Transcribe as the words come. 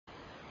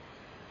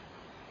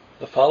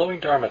The following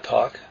Dharma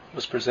talk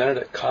was presented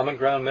at Common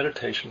Ground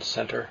Meditation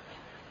Center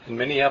in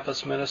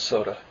Minneapolis,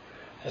 Minnesota,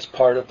 as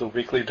part of the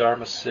weekly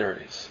Dharma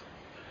series.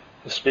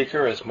 The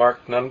speaker is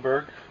Mark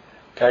Nunberg,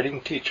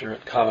 guiding teacher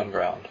at Common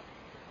Ground.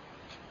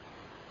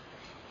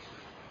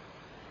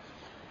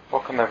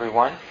 Welcome,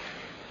 everyone.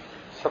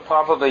 So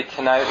probably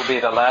tonight will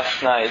be the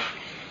last night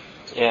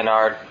in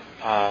our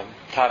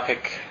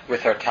topic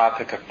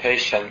of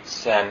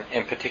patience, and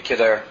in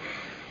particular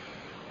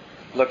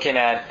looking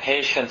at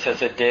patience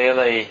as a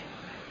daily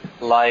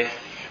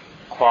life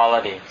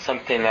quality,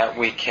 something that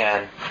we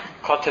can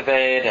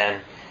cultivate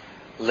and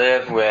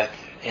live with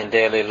in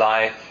daily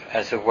life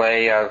as a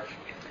way of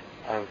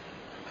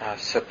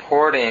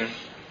supporting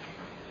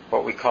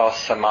what we call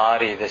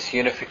samadhi, this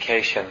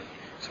unification,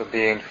 so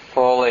being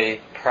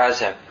fully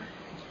present.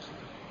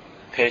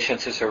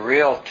 Patience is a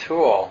real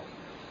tool,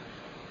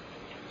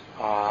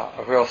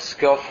 a real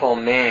skillful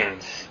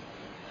means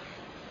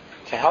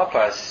to help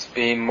us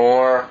be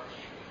more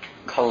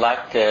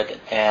collected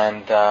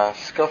and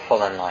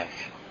skillful in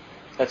life.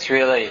 That's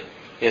really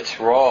its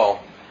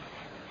role.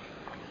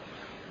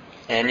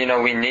 And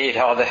we need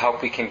all the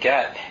help we can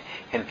get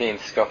in being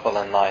skillful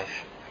in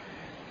life.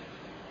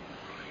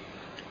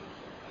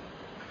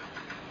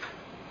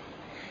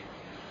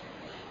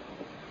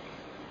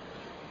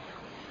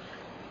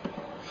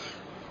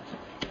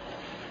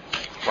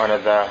 One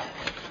of the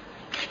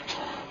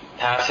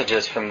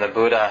passages from the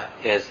Buddha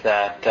is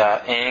that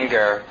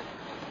anger,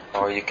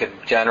 or you could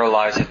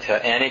generalize it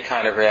to any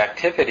kind of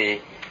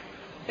reactivity,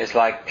 is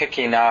like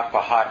picking up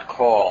a hot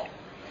coal,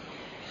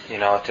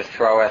 to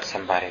throw at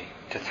somebody,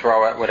 to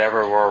throw at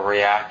whatever we're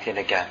reacting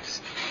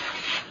against.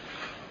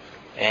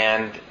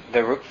 And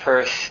the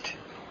first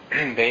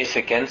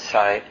basic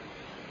insight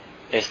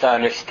is to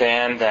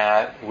understand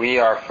that we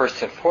are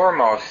first and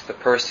foremost the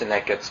person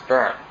that gets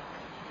burnt.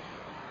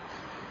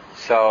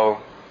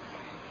 So,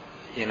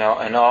 in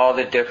all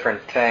the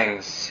different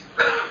things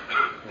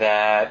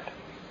that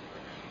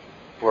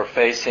we're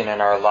facing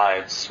in our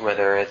lives,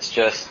 whether it's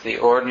just the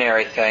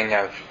ordinary thing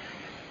of,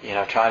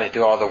 trying to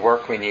do all the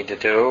work we need to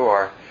do,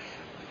 or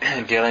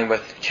dealing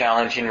with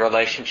challenging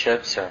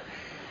relationships, or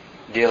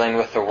dealing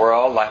with the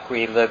world like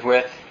we live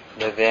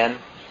in,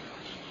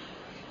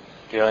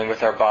 dealing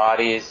with our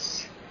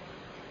bodies.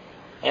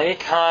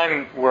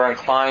 Anytime we're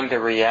inclined to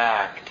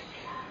react,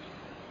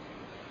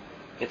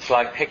 it's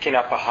like picking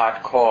up a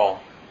hot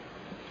coal.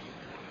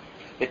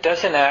 It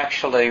doesn't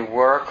actually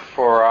work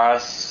for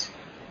us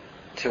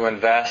to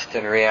invest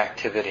in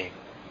reactivity,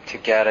 to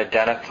get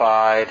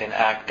identified and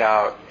act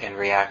out in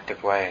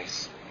reactive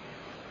ways.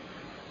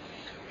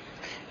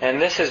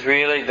 And this is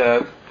really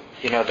the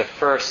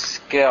first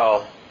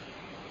skill,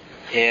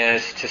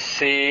 is to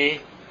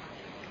see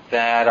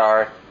that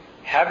our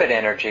habit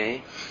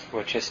energy,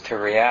 which is to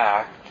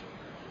react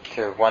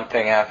to one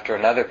thing after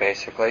another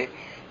basically,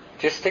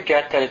 just to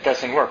get that it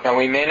doesn't work. Now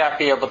we may not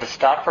be able to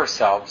stop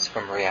ourselves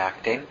from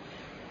reacting,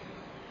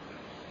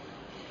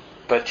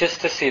 but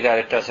just to see that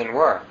it doesn't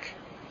work.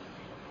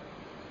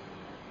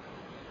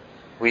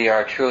 We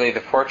are truly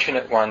the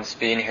fortunate ones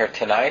being here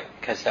tonight,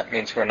 because that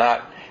means we're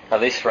not, at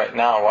least right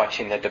now,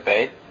 watching the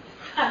debate.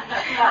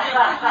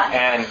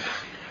 And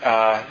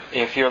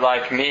if you're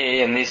like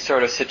me in these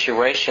sort of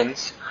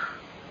situations,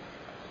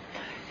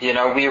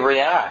 we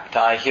react.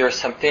 I hear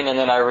something and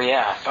then I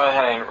react. Oh,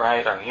 that ain't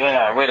right, or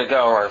yeah, way to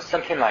go, or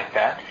something like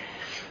that.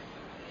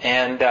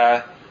 And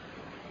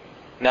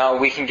now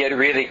we can get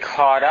really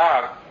caught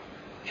up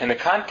in the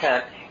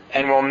content,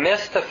 and we'll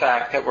miss the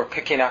fact that we're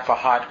picking up a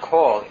hot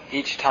coal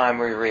each time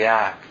we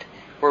react.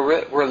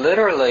 We're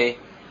literally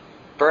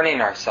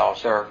burning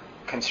ourselves or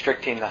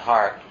constricting the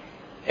heart.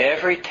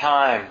 Every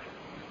time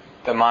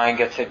the mind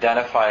gets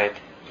identified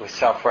with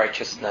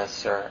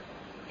self-righteousness or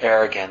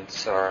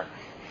arrogance or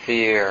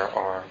fear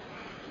or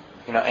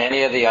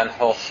any of the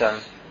unwholesome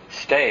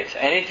states,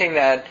 anything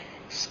that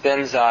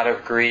spins out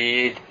of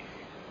greed,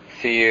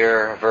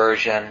 fear,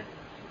 aversion,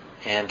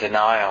 and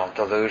denial,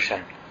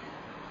 delusion,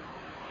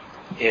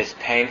 is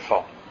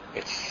painful.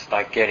 It's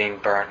like getting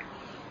burnt.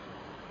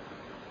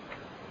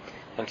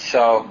 And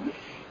so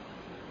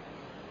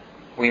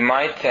we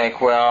might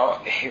think,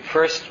 well,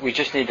 first we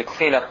just need to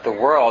clean up the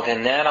world,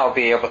 and then I'll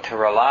be able to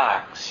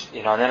relax,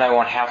 and then I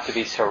won't have to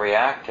be so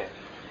reactive.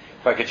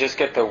 If I could just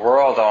get the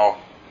world all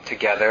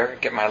together,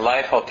 get my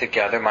life all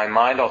together, my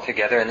mind all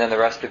together, and then the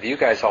rest of you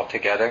guys all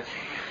together,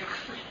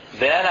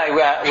 then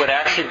I would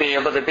actually be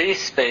able to be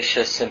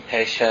spacious and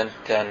patient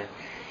and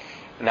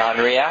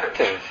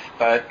non-reactive.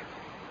 But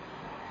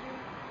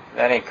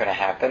that ain't going to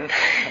happen.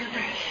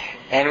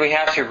 And we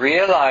have to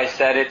realize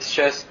that it's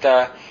just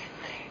that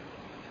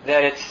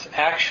it's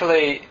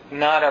actually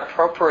not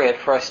appropriate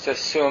for us to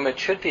assume it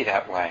should be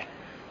that way.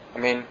 I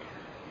mean,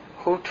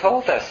 who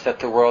told us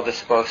that the world is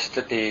supposed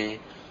to be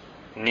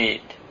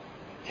neat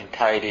and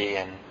tidy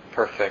and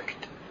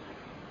perfect?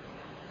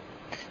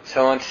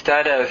 So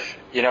instead of,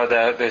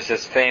 there's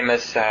this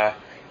famous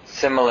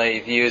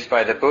simile used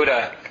by the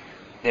Buddha,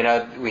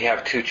 we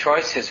have two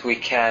choices. We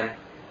can,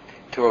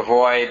 to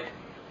avoid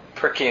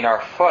pricking our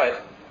foot,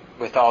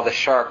 with all the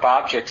sharp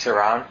objects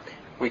around,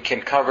 we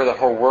can cover the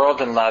whole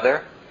world in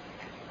leather,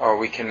 or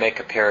we can make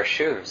a pair of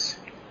shoes.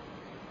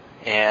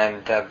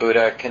 And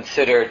Buddha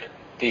considered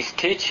these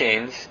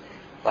teachings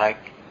like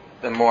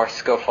the more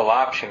skillful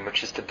option,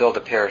 which is to build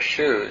a pair of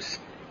shoes.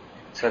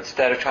 So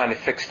instead of trying to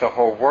fix the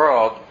whole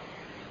world,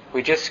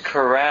 we just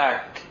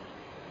correct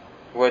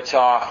what's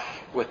off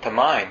with the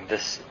mind,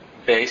 this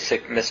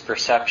basic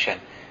misperception,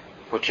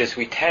 which is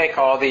we take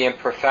all the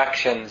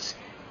imperfections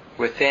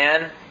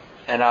within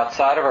and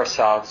outside of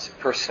ourselves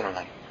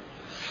personally.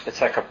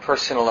 It's like a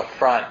personal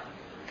affront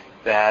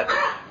that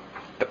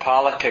the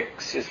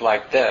politics is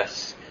like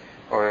this,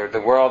 or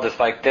the world is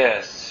like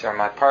this, or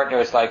my partner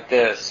is like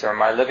this, or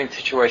my living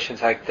situation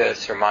is like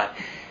this, or my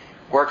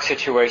work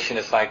situation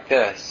is like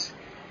this.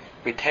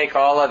 We take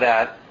all of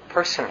that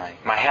personally.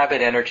 My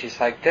habit energy is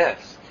like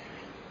this.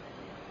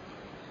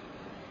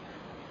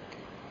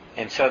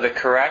 And so the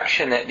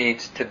correction that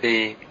needs to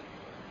be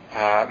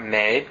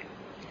made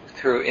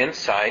through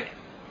insight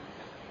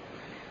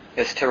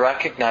is to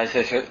recognize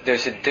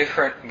there's a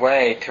different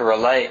way to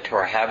relate to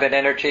our habit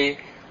energy,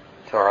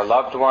 to our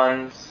loved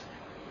ones,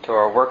 to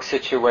our work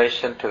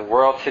situation, to the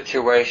world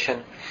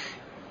situation.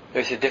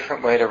 There's a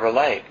different way to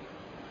relate,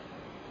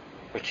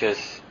 which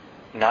is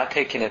not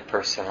taking it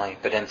personally,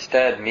 but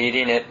instead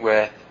meeting it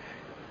with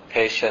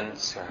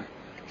patience or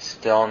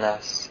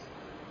stillness.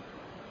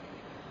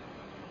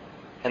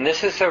 And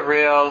this is a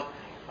real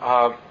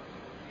art,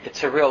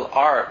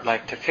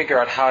 like to figure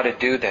out how to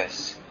do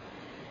this.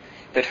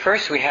 But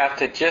first we have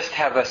to just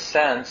have a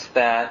sense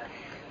that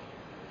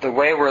the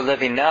way we're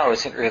living now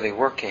isn't really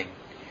working.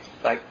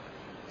 Like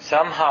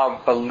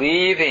somehow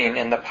believing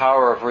in the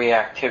power of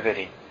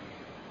reactivity,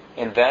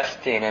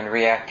 investing in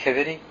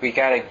reactivity, we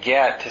got to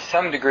get, to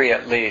some degree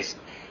at least,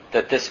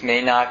 that this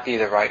may not be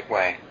the right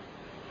way.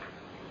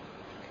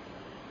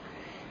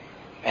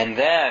 And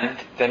then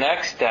the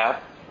next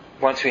step,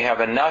 once we have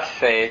enough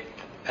faith,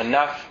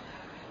 enough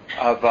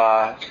of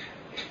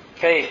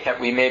faith that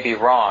we may be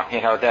wrong,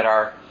 that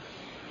our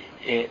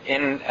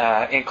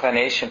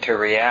inclination to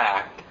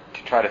react,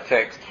 to try to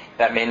fix,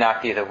 that may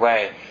not be the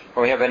way.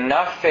 When we have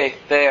enough faith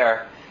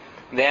there,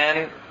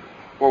 then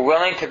we're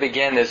willing to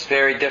begin this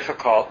very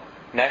difficult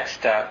next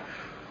step,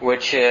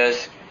 which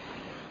is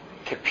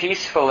to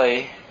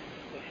peacefully,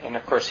 and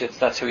of course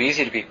it's not so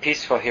easy to be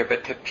peaceful here,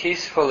 but to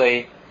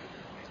peacefully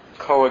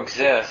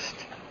coexist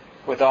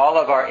with all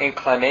of our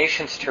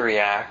inclinations to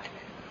react,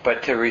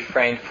 but to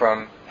refrain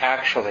from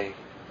actually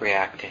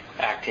reacting,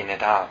 acting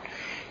it out.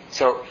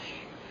 So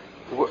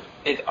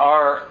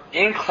our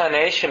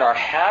inclination, our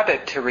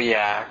habit to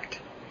react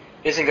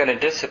isn't going to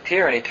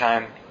disappear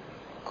anytime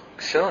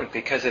soon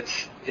because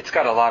it's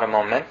got a lot of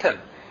momentum.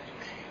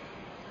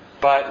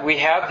 But we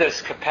have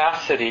this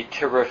capacity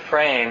to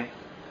refrain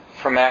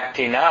from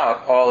acting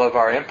out all of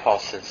our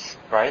impulses,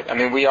 right? I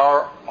mean, we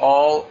are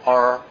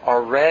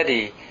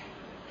already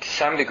to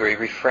some degree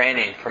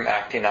refraining from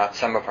acting out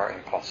some of our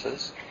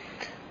impulses.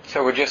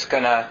 So we're just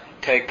going to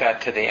take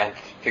that to the nth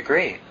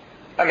degree.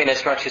 I mean,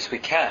 as much as we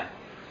can.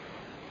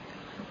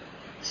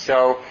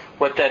 So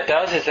what that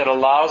does is it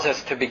allows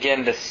us to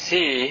begin to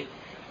see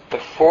the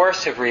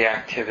force of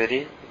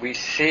reactivity. We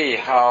see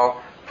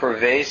how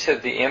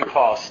pervasive the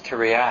impulse to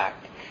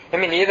react. I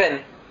mean,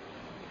 even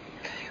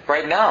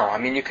right now,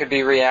 you could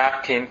be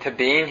reacting to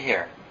being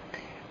here.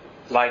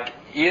 Like,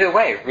 either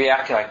way,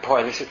 reacting like,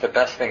 boy, this is the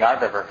best thing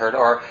I've ever heard,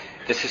 or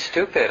this is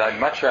stupid, I'd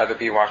much rather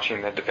be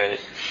watching the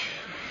debate.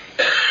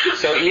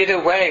 So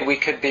either way, we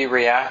could be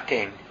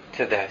reacting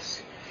to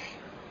this.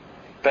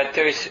 But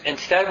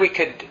instead we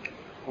could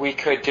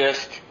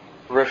just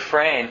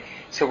refrain.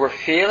 So we're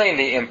feeling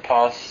the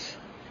impulse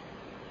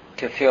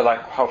to feel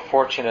like how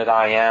fortunate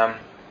I am,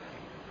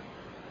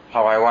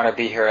 how I want to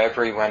be here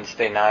every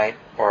Wednesday night,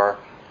 or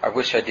I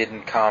wish I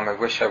didn't come, I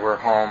wish I were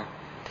home.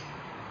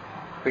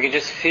 We can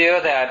just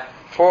feel that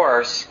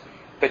force,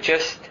 but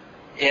just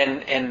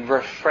in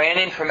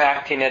refraining from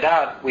acting it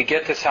out, we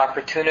get this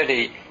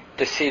opportunity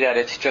to see that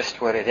it's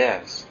just what it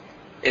is.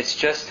 It's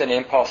just an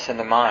impulse in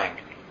the mind,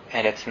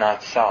 and it's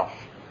not self.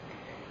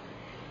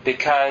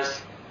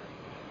 Because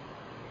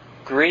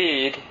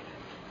greed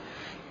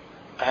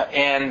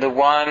and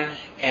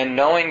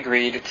knowing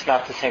greed, it's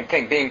not the same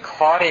thing. Being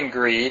caught in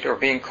greed or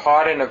being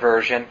caught in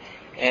aversion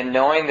and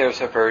knowing there's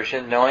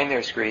aversion, knowing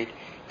there's greed,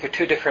 they're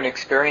two different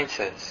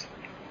experiences.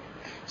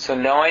 So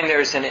knowing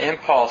there's an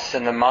impulse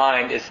in the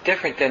mind is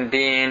different than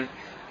being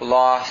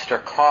lost or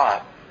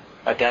caught,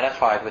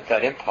 identified with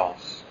that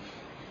impulse.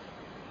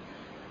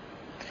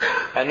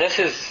 And this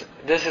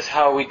is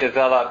how we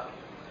develop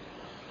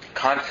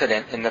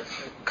confidence in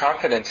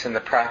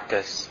the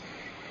practice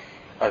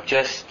of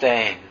just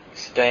staying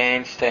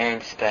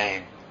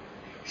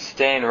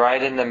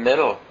right in the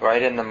middle,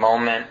 right in the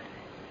moment,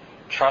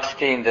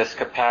 trusting this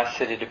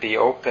capacity to be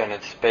open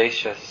and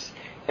spacious,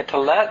 and to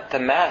let the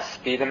mess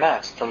be the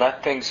mess, to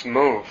let things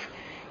move,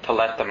 to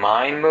let the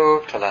mind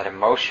move, to let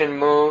emotion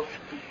move.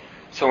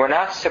 So we're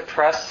not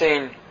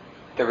suppressing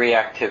the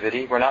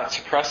reactivity, we're not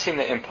suppressing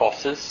the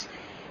impulses,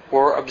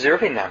 we're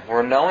observing them,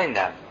 we're knowing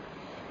them.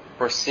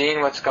 We're seeing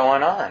what's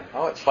going on.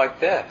 Oh, it's like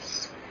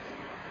this.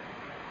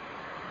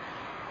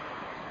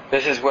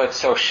 This is what's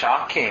so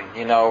shocking,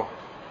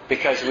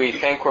 because we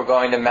think we're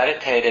going to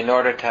meditate in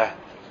order to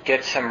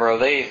get some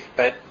relief,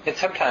 but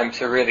sometimes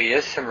there really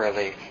is some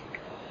relief,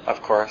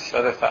 of course.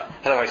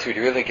 Otherwise we'd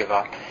really give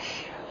up.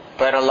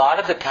 But a lot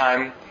of the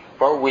time,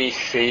 what we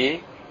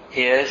see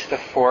is the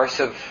force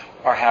of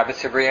our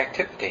habits of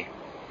reactivity.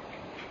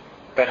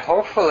 But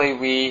hopefully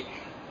we,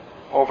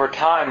 over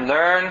time,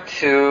 learn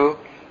to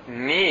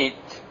meet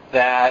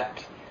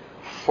that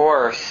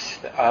force,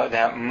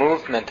 that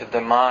movement of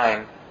the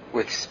mind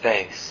with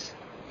space.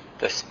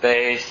 The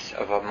space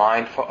of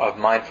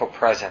mindful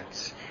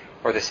presence,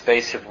 or the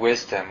space of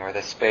wisdom, or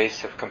the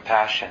space of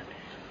compassion.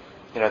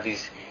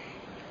 These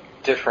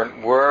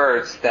different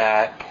words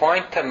that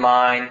point the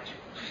mind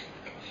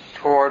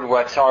toward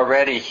what's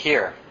already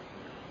here.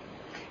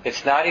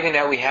 It's not even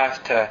that we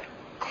have to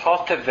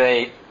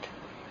cultivate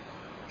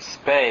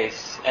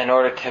space in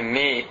order to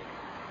meet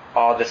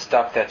all the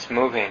stuff that's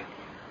moving.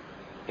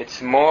 It's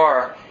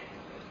more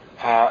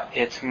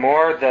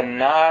the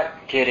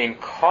not getting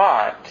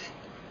caught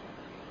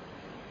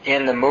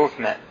in the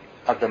movement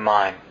of the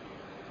mind,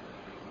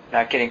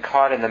 not getting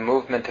caught in the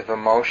movement of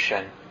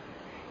emotion.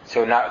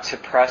 So not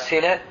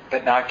suppressing it,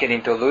 but not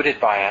getting diluted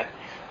by it,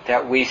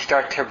 that we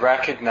start to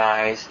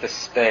recognize the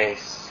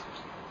space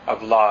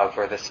of love,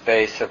 or the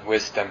space of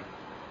wisdom,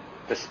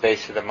 the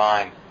space of the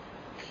mind,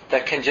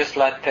 that can just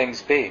let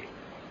things be,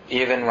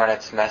 even when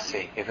it's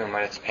messy, even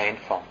when it's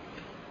painful.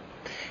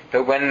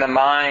 But when the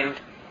mind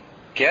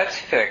gets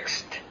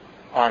fixed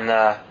on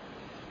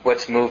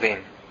what's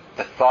moving,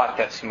 the thought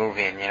that's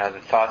moving,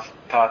 the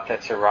thought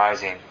that's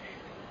arising,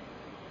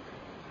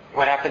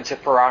 what happens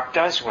if Barack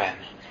does win?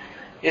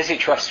 Is he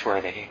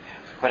trustworthy?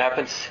 What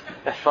happens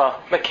if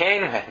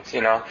McCain wins?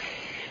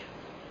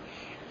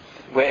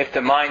 If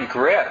the mind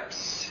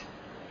grips,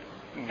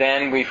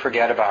 then we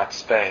forget about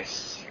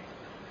space.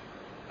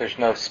 There's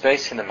no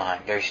space in the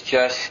mind. There's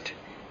just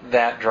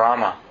that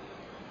drama,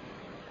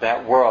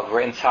 that world.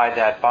 We're inside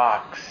that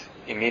box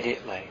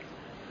immediately.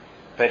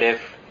 But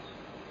if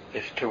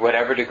to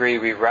whatever degree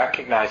we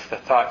recognize the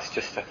thought's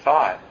just a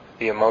thought,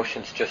 the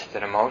emotion's just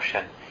an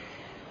emotion,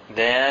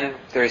 then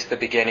there's the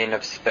beginning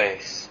of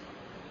space.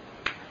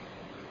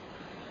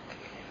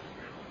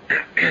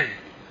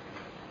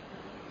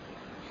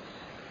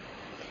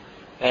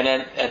 And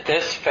then at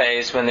this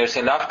phase, when there's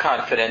enough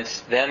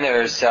confidence, then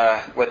there's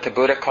what the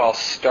Buddha calls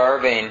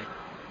starving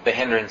the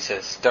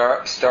hindrances,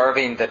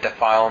 starving the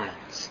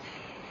defilements.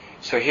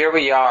 So here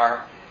we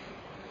are,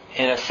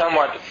 in a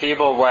somewhat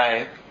feeble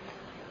way,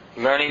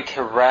 learning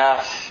to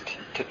rest,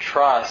 to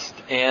trust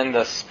in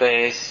the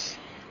space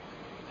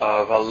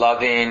of a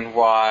loving,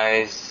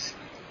 wise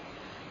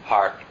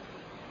heart.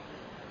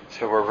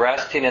 So we're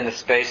resting in the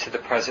space of the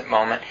present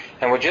moment,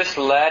 and we're just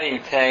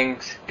letting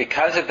things,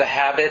 because of the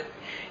habit,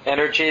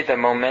 energy, the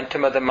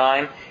momentum of the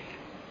mind,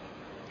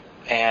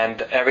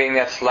 and everything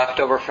that's left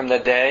over from the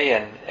day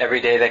and every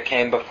day that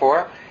came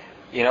before,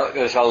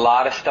 there's a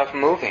lot of stuff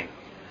moving.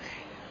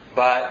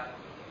 But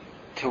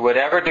to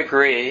whatever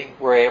degree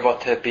we're able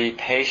to be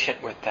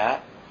patient with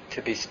that,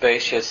 to be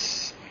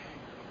spacious,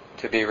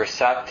 to be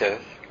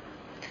receptive,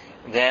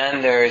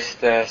 then there's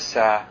this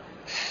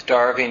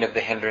starving of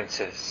the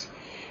hindrances.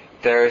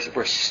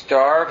 We're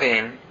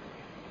starving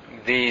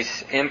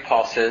these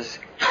impulses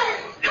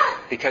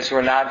because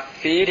we're not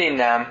feeding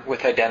them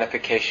with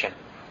identification.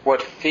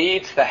 What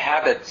feeds the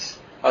habits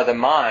of the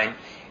mind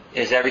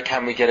is every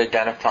time we get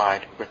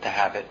identified with the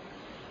habit.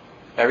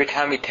 Every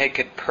time we take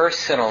it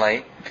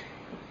personally,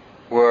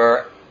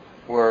 we're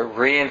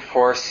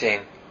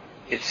reinforcing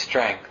its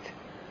strength.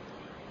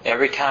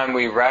 Every time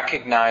we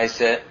recognize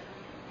it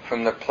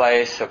from the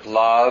place of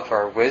love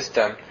or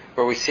wisdom,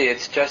 where we see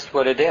it's just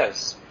what it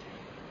is.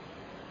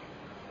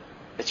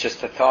 It's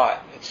just a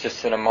thought. It's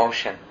just an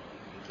emotion.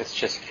 It's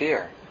just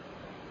fear.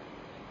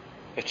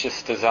 It's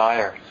just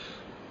desire.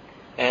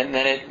 And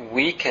then it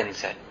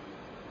weakens it.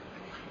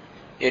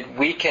 It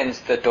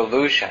weakens the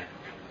delusion,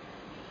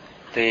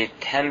 the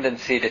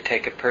tendency to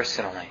take it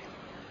personally.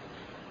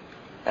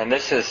 And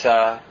this is,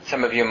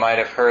 some of you might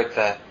have heard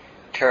the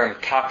term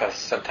tapas,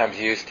 sometimes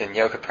used in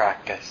yoga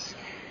practice.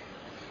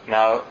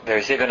 Now,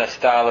 there's even a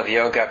style of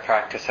yoga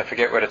practice, I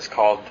forget what it's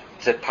called.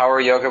 Is it power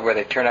yoga, where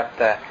they turn up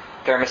the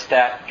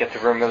thermostat, get the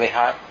room really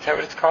hot? Is that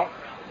what it's called?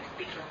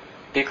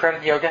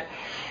 Bikram yoga?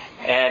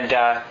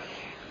 And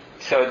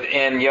so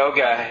in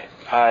yoga,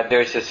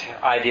 there's this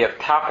idea of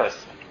tapas,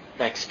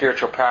 like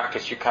spiritual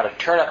practice. You kind of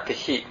turn up the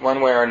heat one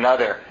way or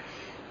another.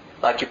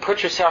 Like you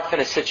put yourself in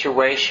a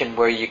situation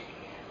where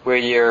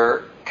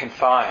you're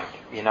confined,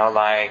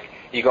 like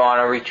you go on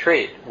a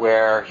retreat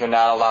where you're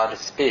not allowed to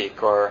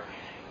speak, or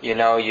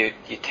you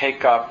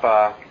take up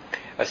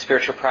a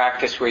spiritual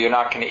practice where you're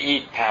not going to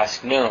eat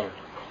past noon,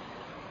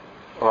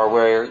 or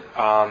where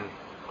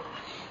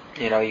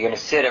you're going to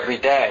sit every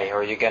day,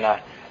 or you're going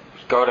to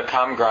go to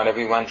common ground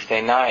every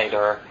Wednesday night,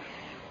 or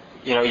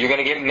you're going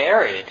to get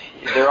married.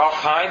 There are all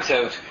kinds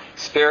of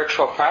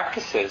spiritual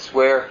practices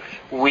where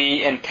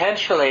we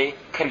intentionally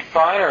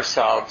confine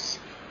ourselves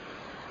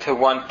to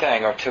one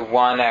thing or to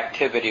one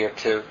activity or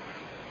to...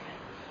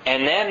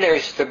 And then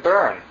there's the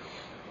burn,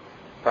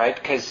 right?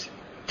 Because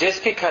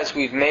just because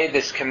we've made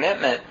this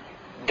commitment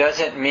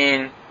doesn't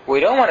mean we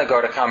don't want to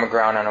go to common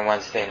ground on a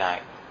Wednesday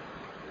night.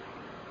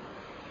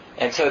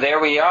 And so there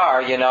we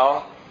are,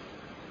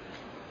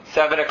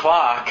 7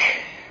 o'clock,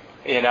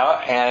 and,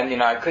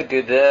 I could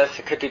do this,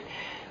 I could do...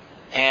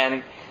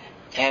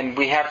 And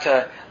we have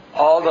to,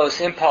 all those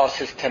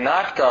impulses to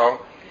not go,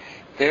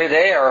 they're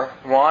there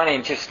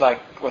wanting just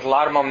like with a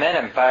lot of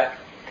momentum, but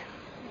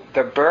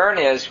the burn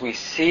is we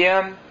see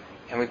them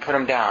and we put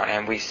them down,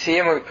 and we see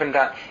them and we put them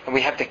down, and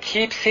we have to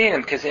keep seeing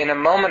them, because in a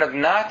moment of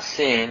not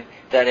seeing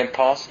that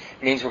impulse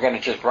means we're going to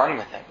just run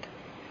with it.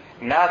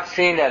 Not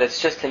seeing that it's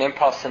just an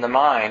impulse in the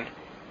mind,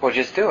 we'll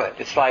just do it.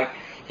 It's like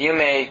you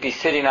may be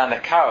sitting on the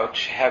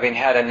couch having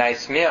had a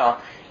nice meal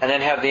and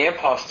then have the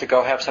impulse to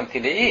go have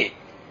something to eat.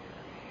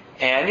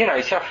 And, you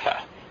say,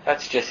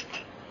 that's just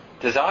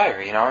desire,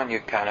 and you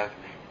kind of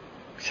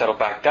settle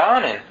back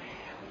down and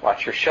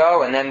watch your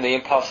show, and then the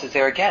impulse is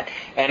there again.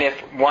 And if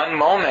one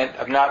moment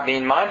of not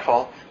being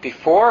mindful,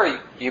 before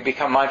you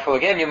become mindful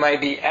again, you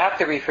might be at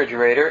the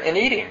refrigerator and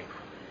eating.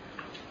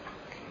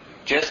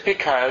 Just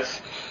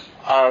because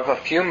of a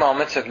few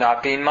moments of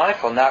not being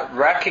mindful, not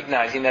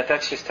recognizing that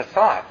that's just a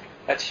thought,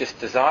 that's just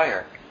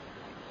desire.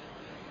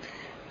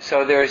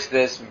 So there's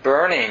this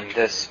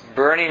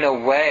burning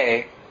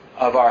away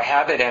of our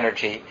habit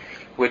energy,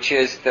 which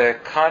is the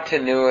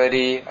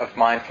continuity of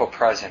mindful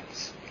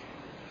presence,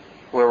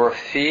 where we're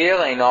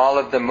feeling all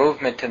of the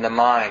movement in the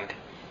mind,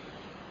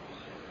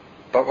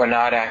 but we're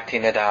not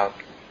acting it out.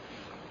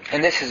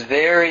 And this is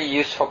very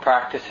useful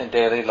practice in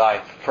daily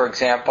life. For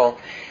example,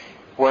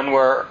 when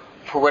we're,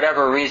 for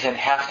whatever reason,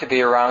 have to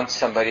be around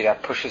somebody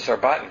that pushes our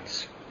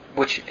buttons,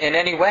 which in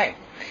any way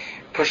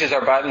pushes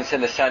our buttons in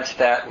the sense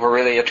that we're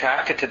really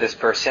attracted to this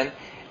person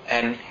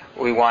and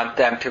we want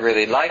them to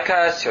really like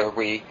us, or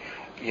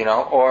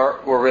or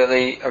we're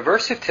really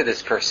aversive to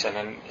this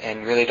person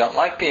and really don't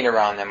like being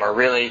around them, or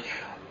really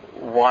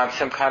want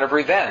some kind of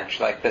revenge,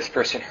 like this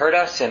person hurt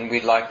us and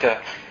we'd like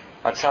to,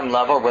 on some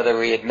level, whether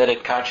we admit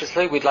it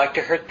consciously, we'd like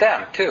to hurt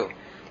them too,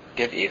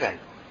 get even.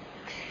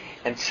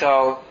 And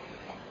so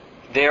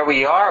there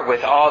we are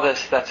with all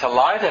this that's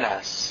alive in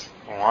us,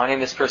 wanting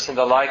this person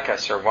to like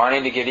us or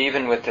wanting to get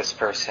even with this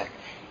person.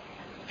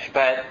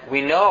 But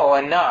we know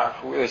enough,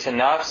 there's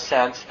enough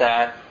sense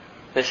that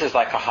this is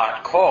like a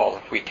hot coal.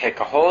 If we take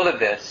a hold of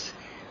this,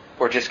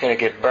 we're just going to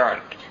get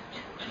burnt.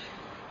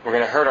 We're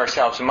going to hurt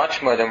ourselves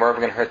much more than we're ever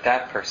going to hurt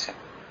that person.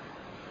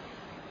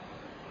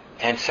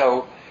 And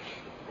so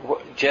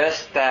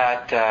just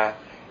that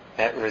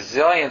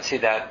resiliency,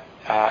 that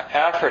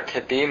effort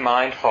to be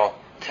mindful,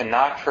 to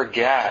not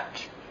forget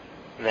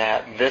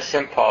that this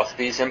impulse,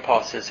 these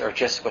impulses are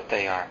just what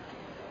they are.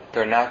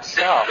 They're not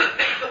self.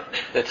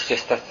 It's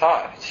just a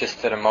thought. It's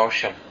just an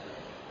emotion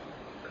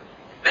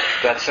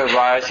that's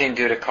arising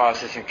due to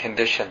causes and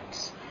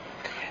conditions.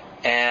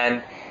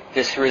 And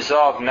this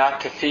resolve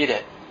not to feed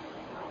it.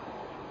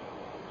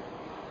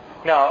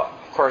 Now,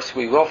 of course,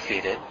 we will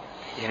feed it.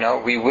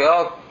 We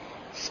will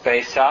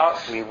space out.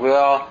 We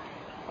will,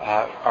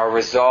 our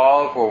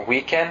resolve will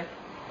weaken.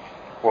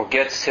 We'll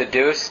get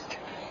seduced.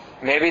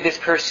 Maybe this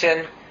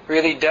person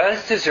really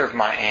does deserve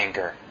my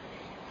anger.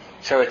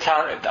 So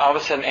all of a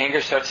sudden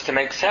anger starts to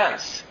make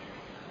sense.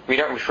 We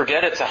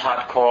forget it's a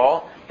hot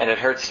coal and it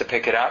hurts to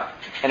pick it up,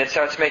 and it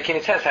starts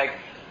making sense. Like,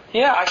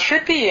 yeah, I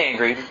should be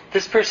angry.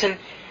 This person,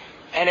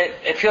 and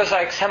it feels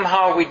like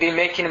somehow we'd be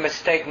making a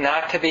mistake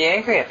not to be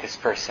angry at this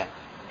person.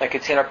 Like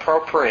it's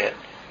inappropriate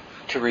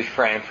to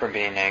refrain from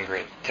being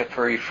angry, to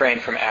refrain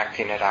from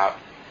acting it out.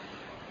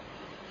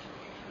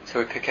 So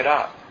we pick it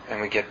up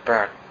and we get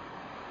burnt.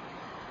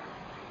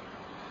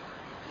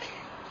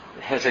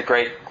 Here's a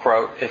great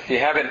quote. If you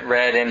haven't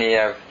read any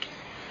of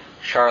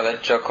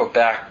Charlotte Joko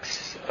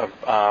Beck's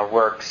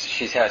works,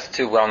 she has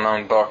two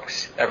well-known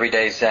books,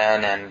 Everyday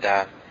Zen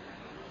and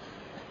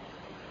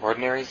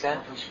Ordinary Zen?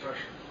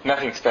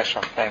 Nothing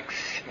Special, thanks.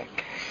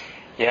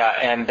 Yeah,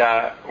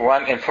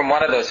 and from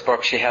one of those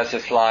books she has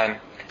this line,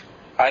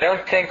 I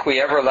don't think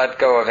we ever let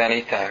go of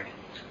anything.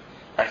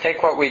 I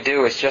think what we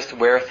do is just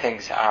wear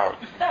things out.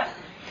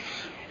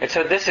 And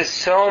so this is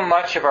so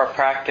much of our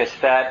practice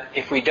that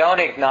if we don't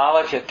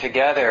acknowledge it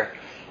together,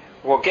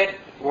 we'll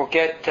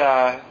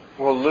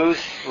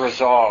lose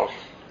resolve.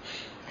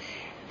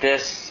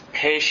 This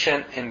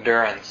patient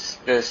endurance,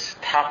 this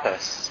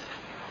tapas,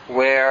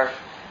 where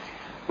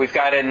we've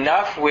got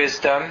enough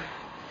wisdom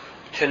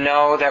to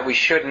know that we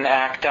shouldn't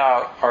act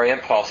out our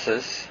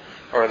impulses,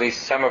 or at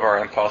least some of our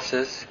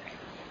impulses,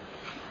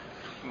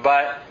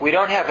 but we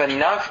don't have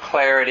enough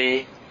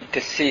clarity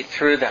to see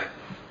through them,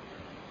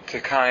 to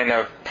kind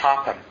of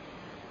pop them.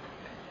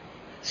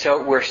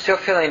 So we're still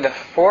feeling the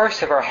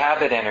force of our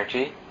habit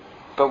energy,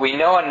 but we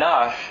know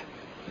enough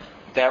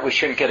that we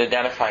shouldn't get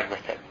identified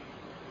with it.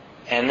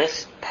 And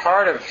this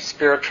part of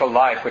spiritual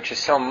life, which is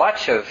so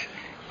much of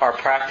our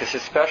practice,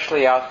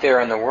 especially out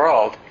there in the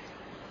world,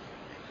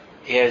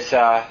 is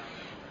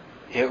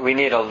we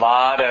need a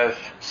lot of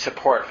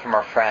support from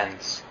our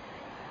friends.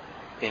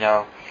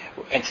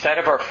 Instead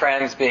of our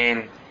friends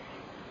being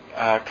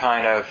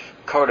kind of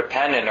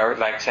codependent or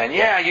like saying,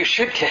 yeah, you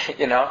should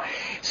get,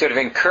 sort of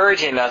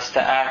encouraging us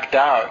to act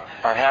out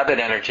our habit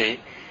energy,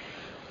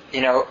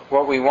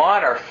 what we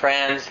want are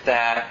friends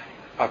that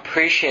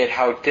appreciate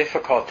how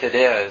difficult it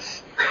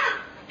is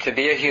to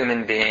be a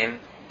human being,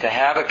 to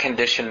have a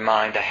conditioned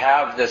mind, to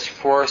have this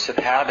force of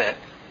habit,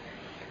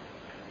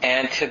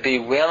 and to be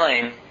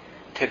willing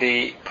to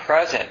be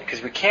present, because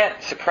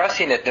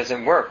suppressing it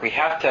doesn't work. We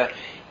have to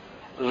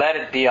let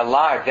it be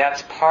alive.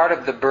 That's part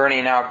of the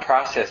burning out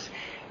process.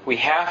 We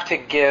have to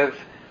give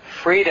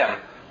freedom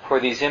for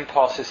these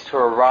impulses to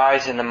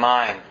arise in the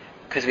mind,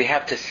 because we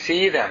have to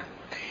see them.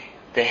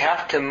 They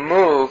have to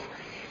move,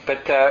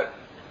 but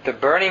the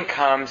burning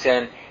comes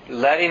in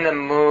letting them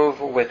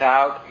move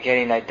without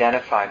getting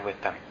identified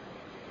with them.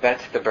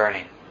 That's the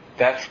burning.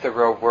 That's the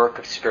real work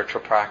of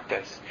spiritual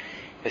practice,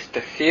 is to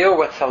feel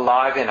what's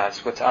alive in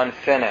us, what's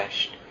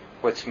unfinished,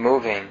 what's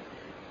moving,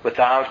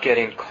 without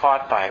getting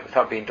caught by it,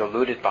 without being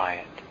deluded by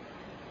it.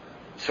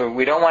 So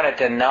we don't want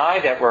to deny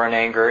that we're in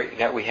anger,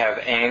 that we have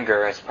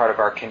anger as part of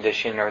our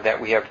conditioning, or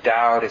that we have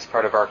doubt as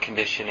part of our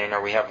conditioning,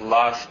 or we have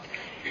lust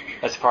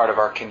as part of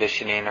our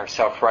conditioning, or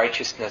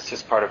self-righteousness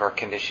as part of our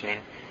conditioning.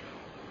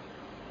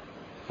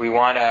 We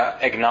want to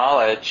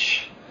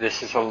acknowledge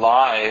this is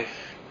alive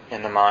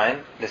in the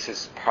mind, this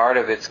is part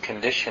of its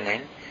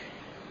conditioning,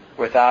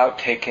 without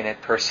taking it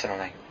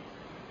personally.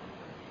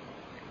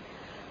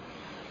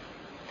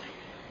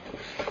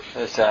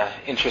 There's an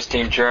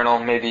interesting journal,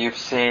 maybe you've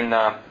seen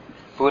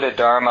Buddha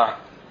Dharma.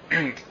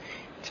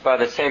 It's by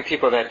the same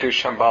people that do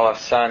Shambhala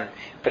Sun,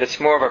 but it's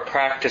more of a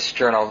practice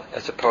journal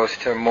as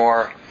opposed to a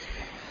more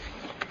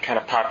kind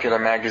of popular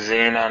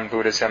magazine on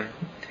Buddhism.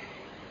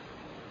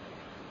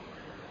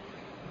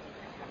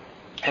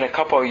 And a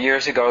couple of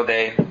years ago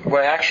they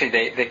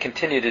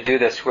continue to do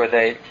this, where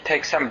they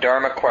take some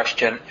Dharma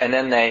question and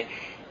then they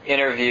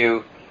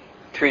interview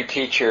 3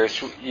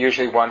 teachers,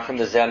 usually one from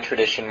the Zen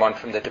tradition, one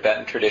from the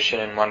Tibetan tradition,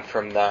 and one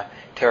from the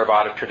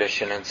Theravada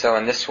tradition. And so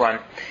in this one,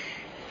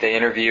 they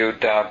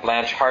interviewed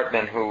Blanche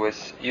Hartman, who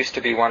used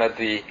to be one of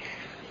the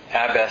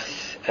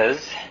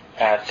abbesses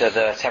at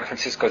the San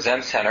Francisco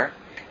Zen Center.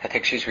 I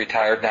think she's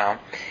retired now.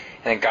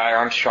 And then Guy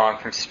Armstrong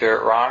from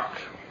Spirit Rock,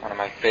 one of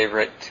my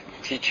favorite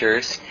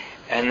teachers.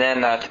 And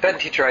then a Tibetan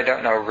teacher I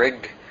don't know,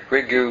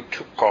 Rigu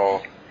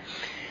Tuko.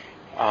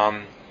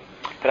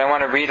 But I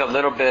want to read a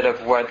little bit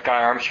of what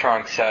Guy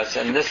Armstrong says.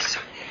 And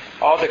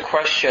all the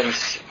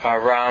questions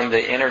around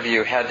the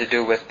interview had to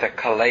do with the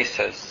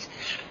kilesas.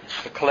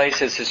 The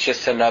kilesas is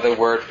just another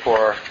word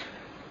for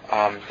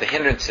the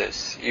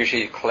hindrances.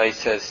 Usually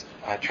kilesas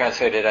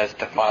translated as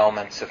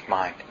defilements of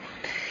mind.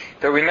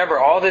 But remember,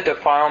 all the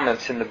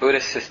defilements in the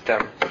Buddhist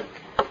system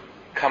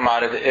come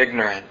out of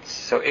ignorance.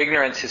 So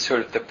ignorance is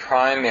sort of the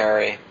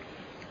primary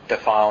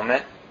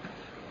defilement.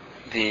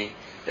 The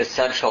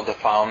essential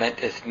defilement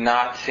is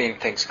not seeing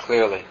things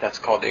clearly. That's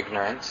called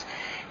ignorance.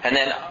 And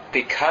then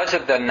because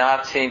of the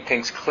not seeing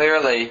things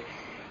clearly,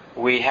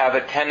 we have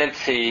a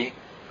tendency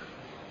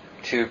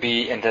to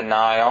be in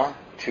denial,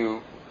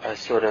 to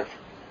sort of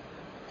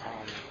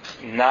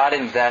not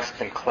invest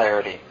in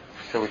clarity.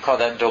 So we call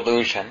that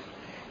delusion.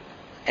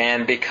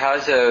 And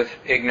because of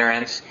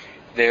ignorance,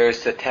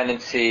 there's the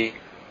tendency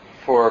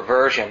for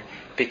aversion.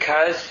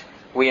 Because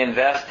we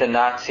invest in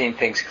not seeing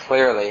things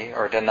clearly,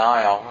 or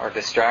denial, or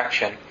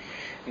distraction,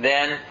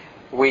 then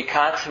we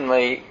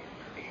constantly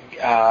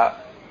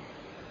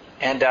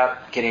end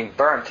up getting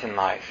burnt in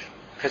life,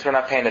 because we're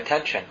not paying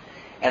attention.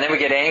 And then we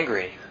get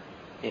angry,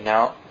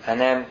 and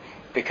then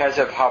because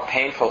of how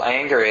painful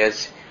anger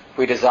is,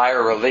 we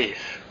desire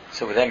relief.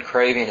 So then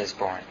craving is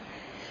born.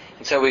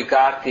 And so we've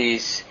got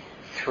these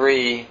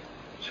 3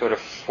 sort of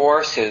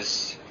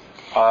forces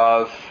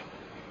of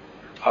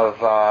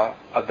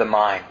the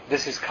mind.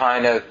 This is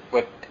kind of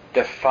what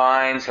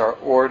defines our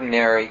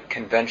ordinary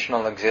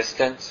conventional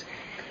existence.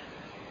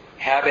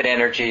 Habit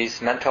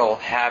energies, mental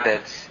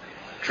habits,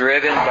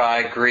 driven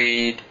by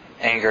greed,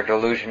 anger,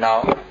 delusion.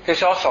 Now,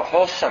 there's also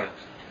wholesome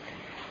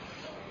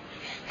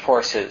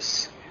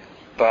forces,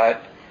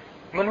 but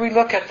when we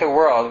look at the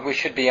world, we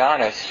should be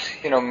honest.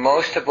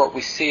 Most of what we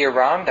see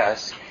around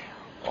us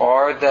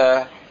are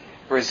the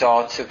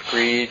results of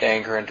greed,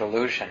 anger, and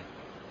delusion.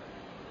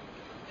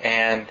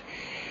 And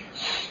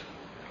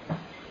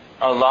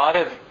a lot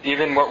of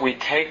even what we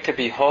take to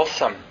be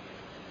wholesome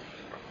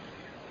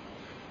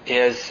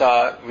is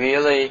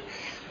really,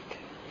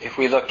 if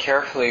we look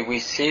carefully, we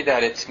see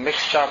that it's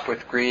mixed up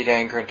with greed,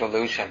 anger, and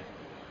delusion.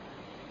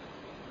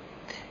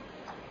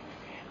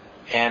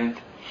 And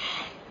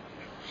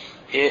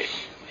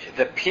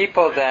the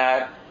people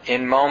that,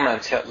 in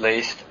moments at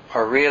least,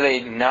 are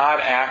really not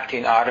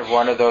acting out of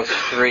one of those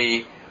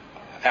 3,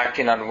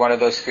 acting on one of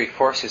those 3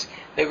 forces,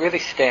 it really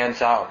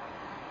stands out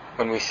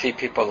when we see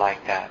people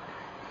like that.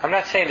 I'm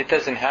not saying it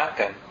doesn't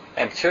happen,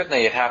 and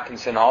certainly it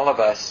happens in all of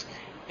us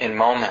in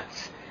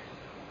moments.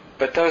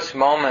 But those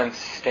moments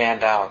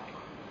stand out.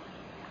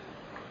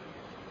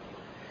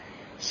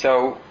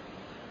 So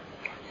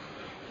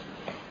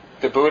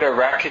the Buddha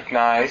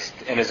recognized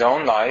in his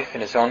own life,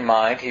 in his own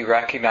mind, he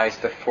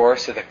recognized the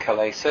force of the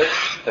kilesas,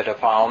 the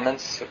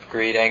defilements of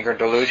greed, anger,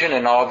 delusion,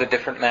 and all the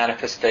different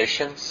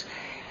manifestations,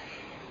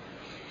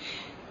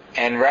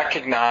 and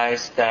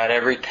recognized that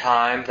every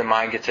time the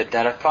mind gets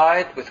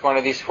identified with one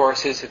of these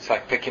forces, it's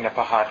like picking up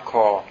a hot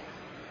coal,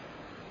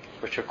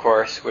 which of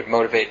course would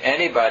motivate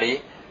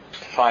anybody to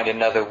find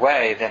another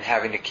way than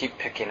having to keep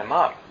picking them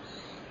up.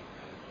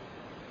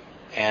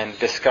 And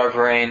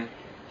discovering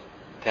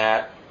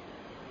that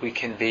we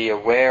can be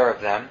aware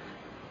of them,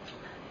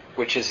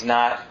 which is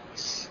not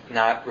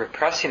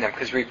repressing them,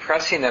 because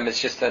repressing them is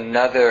just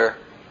another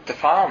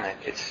defilement.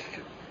 It's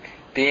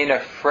being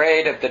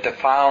afraid of the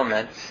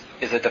defilements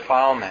is a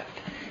defilement.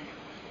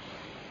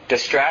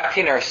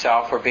 Distracting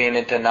ourselves or being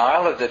in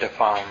denial of the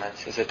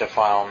defilements is a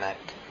defilement.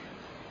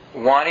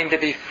 Wanting to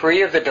be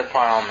free of the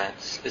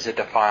defilements is a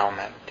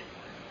defilement.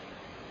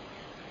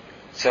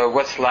 So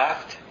what's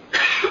left?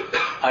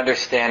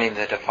 Understanding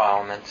the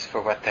defilements for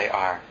what they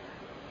are.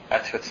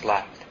 That's what's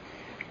left.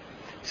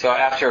 So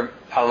after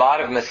a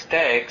lot of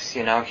mistakes,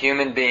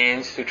 human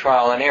beings through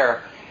trial and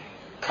error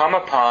come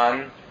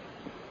upon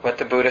what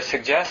the Buddha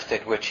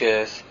suggested, which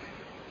is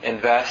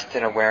invest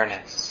in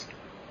awareness.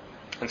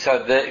 And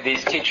so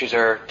these teachers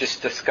are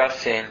just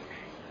discussing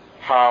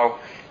how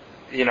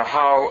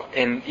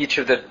in each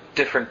of the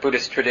different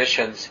Buddhist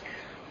traditions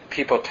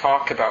people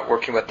talk about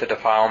working with the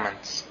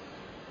defilements.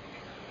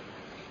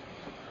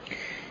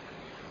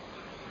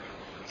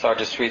 So I'll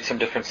just read some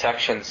different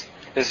sections.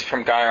 This is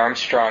from Guy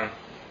Armstrong.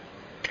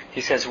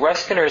 He says,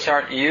 Westerners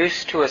aren't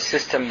used to a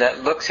system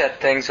that looks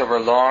at things over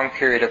long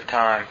periods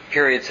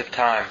of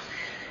time.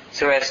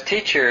 So as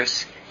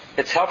teachers,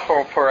 it's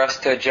helpful for us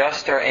to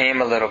adjust our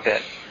aim a little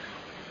bit.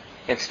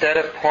 Instead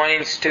of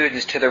pointing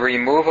students to the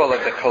removal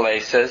of the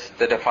kilesas,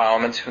 the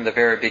defilements from the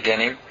very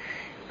beginning,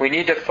 we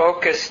need to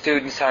focus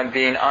students on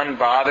being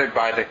unbothered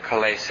by the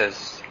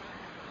kilesas.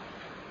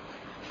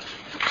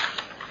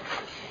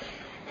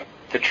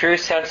 The true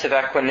sense of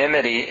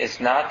equanimity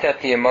is not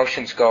that the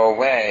emotions go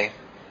away,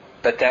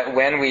 but that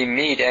when we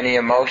meet any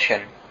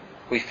emotion,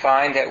 we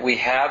find that we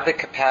have the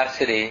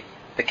capacity,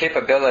 the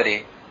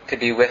capability to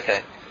be with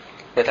it,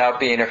 without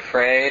being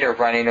afraid or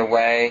running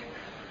away,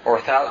 or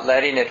without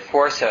letting it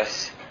force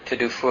us to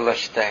do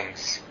foolish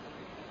things.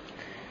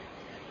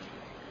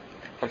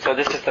 And so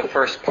this is the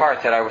first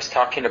part that I was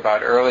talking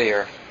about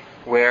earlier,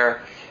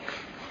 where,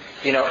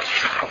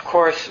 of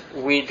course,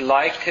 we'd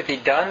like to be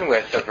done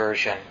with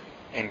aversion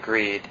and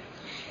greed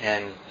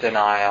and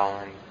denial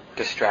and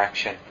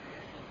distraction.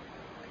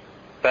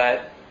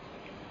 But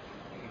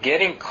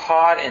getting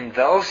caught in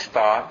those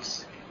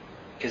thoughts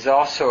is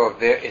also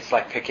it's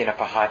like picking up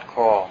a hot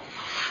coal.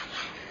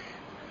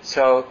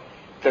 So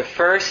the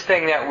first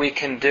thing that we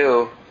can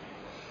do,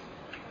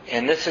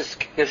 and this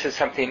is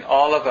something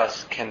all of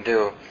us can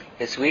do,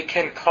 is we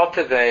can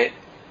cultivate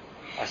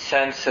a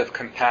sense of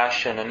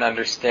compassion and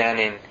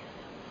understanding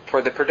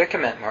for the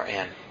predicament we're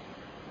in.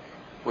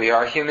 We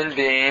are human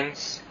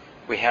beings.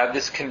 We have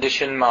this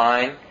conditioned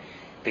mind.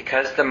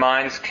 Because the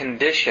mind's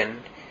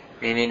conditioned,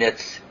 meaning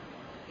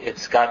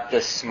it's got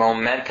this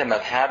momentum of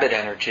habit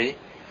energy,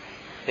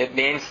 it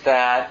means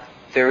that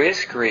there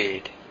is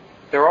greed.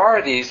 There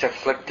are these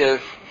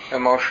afflictive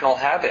emotional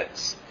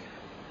habits.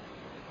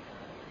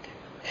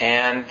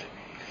 And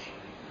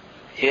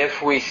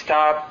if we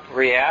stop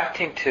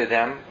reacting to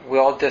them,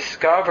 we'll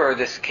discover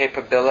this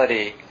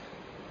capability,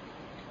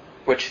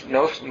 which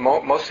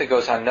mostly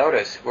goes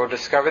unnoticed. We'll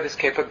discover this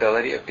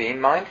capability of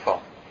being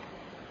mindful,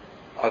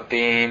 of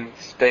being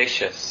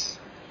spacious,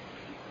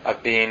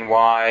 of being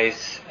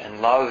wise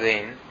and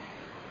loving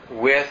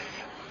with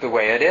the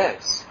way it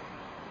is.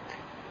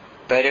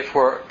 But if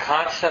we're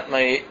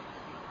constantly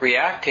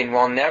reacting,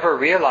 we'll never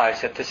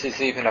realize that this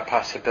is even a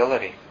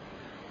possibility.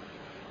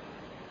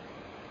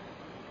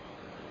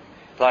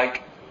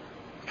 Like,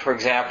 for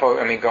example,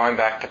 going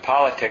back to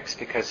politics,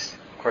 because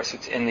of course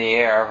it's in the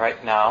air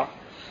right now.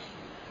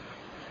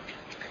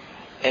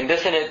 And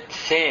doesn't it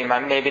seem,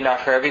 maybe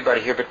not for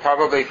everybody here, but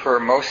probably for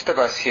most of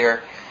us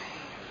here,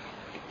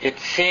 it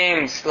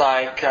seems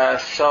like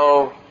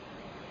so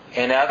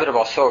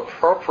inevitable, so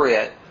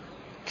appropriate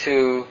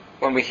to,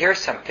 when we hear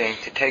something,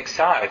 to take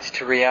sides,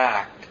 to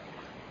react.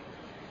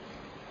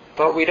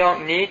 But we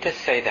don't need to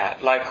say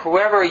that. Like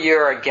whoever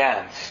you're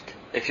against,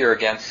 if you're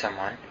against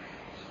someone,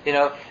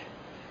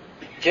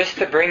 just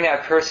to bring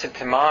that person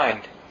to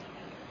mind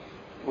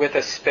with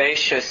a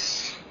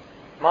spacious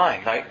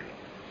mind,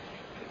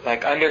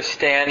 like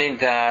understanding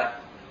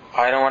that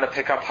I don't want to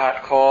pick up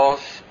hot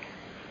coals,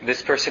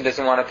 this person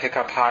doesn't want to pick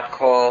up hot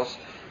coals,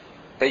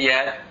 but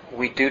yet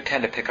we do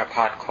tend to pick up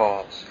hot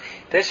coals.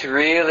 This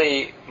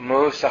really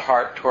moves the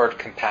heart toward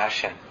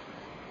compassion.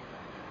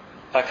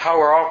 Like how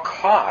we're all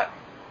caught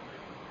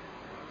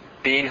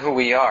being who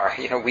we are.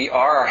 We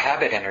are our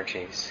habit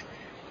energies.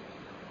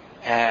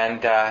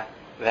 And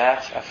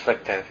that's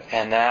afflictive.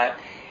 And that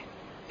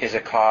is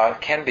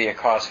can be a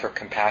cause for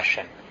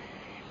compassion.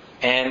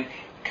 And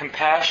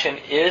compassion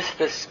is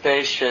the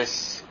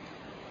spacious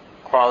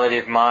quality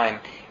of mind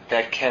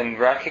that can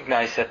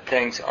recognize that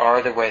things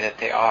are the way that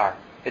they are.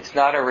 It's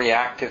not a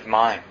reactive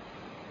mind.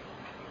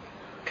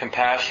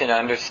 Compassion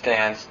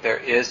understands there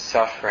is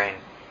suffering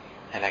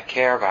and I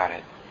care about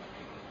it.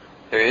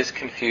 There is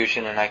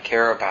confusion and I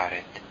care about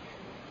it.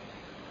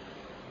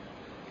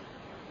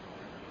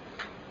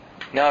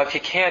 Now, if you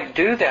can't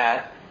do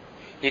that,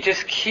 you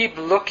just keep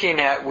looking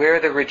at where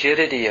the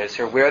rigidity is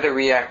or where the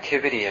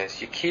reactivity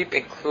is. You keep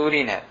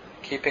including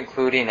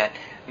it,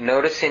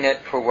 noticing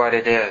it for what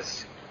it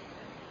is.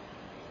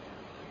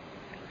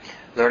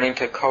 Learning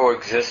to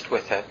coexist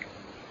with it.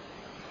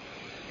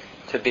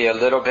 To be a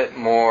little bit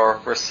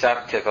more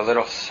receptive, a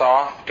little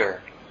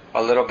softer,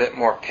 a little bit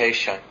more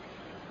patient,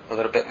 a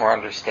little bit more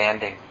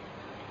understanding.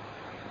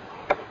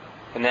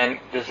 And then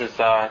this is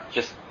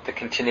just the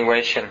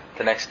continuation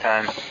the next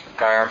time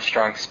Guy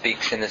Armstrong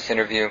speaks in this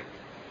interview.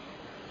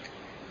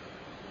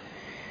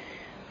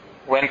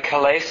 When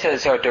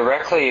kilesas are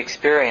directly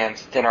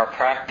experienced in our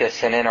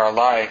practice and in our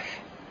life,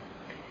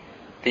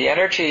 the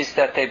energies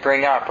that they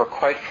bring up are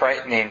quite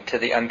frightening to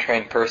the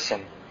untrained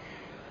person.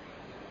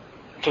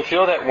 To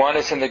feel that one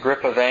is in the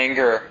grip of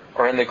anger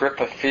or in the grip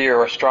of fear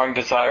or strong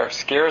desire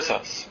scares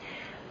us.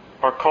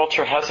 Our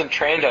culture hasn't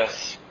trained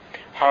us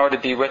how to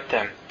be with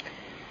them.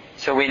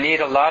 So we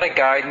need a lot of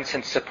guidance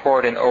and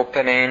support in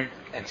opening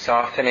and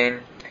softening,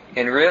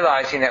 in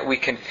realizing that we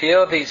can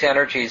feel these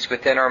energies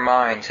within our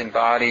minds and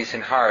bodies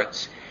and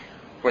hearts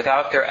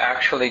without their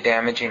actually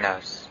damaging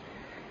us.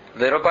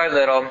 Little by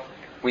little,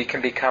 we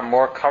can become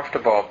more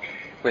comfortable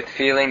with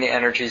feeling the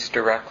energies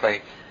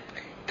directly.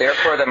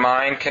 Therefore, the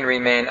mind can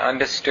remain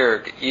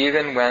undisturbed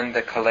even when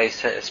the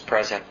kilesa is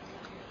present.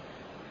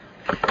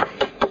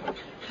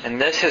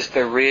 And this is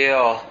the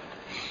real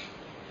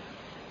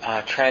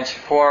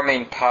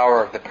transforming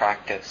power of the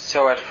practice.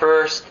 So at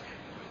first,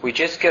 we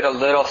just get a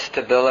little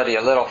stability,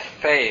 a little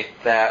faith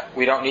that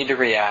we don't need to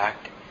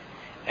react,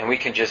 and we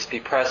can just be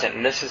present.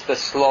 And this is the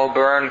slow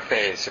burn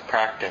phase of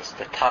practice,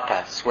 the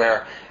tapas,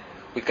 where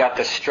we've got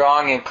the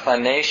strong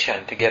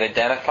inclination to get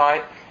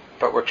identified,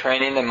 but we're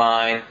training the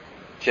mind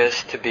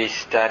just to be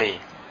steady,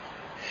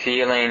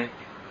 feeling,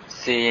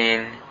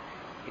 seeing,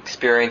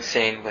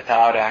 experiencing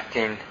without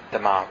acting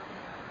them out.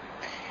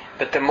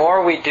 But the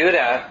more we do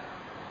that,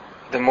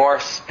 the more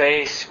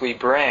space we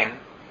bring,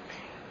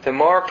 the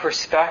more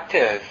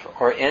perspective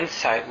or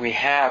insight we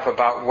have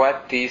about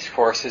what these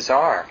forces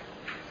are.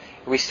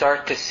 We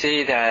start to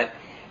see that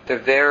they're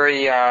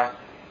very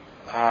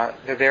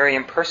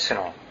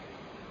impersonal.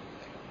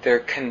 They're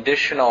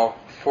conditional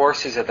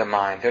forces of the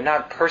mind. They're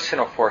not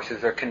personal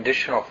forces, they're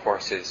conditional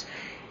forces.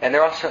 And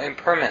they're also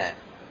impermanent.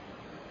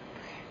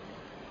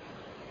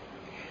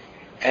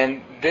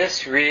 And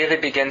this really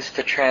begins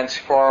to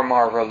transform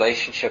our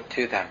relationship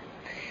to them.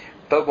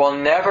 But we'll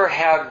never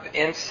have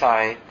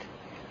insight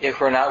if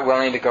we're not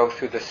willing to go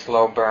through the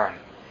slow burn.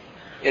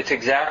 It's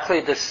exactly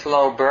the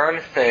slow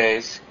burn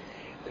phase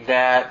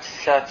that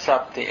sets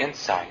up the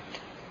insight.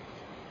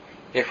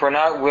 If we're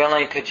not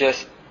willing to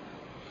just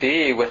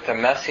be with the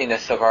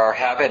messiness of our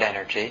habit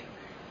energy,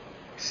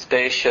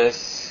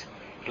 spacious,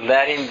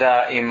 letting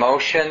the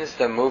emotions,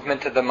 the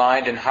movement of the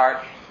mind and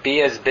heart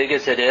be as big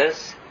as it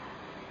is,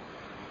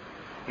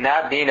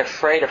 not being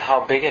afraid of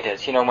how big it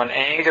is. You know, when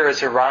anger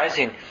is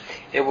arising,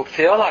 it will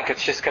feel like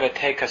it's just going to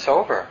take us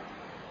over.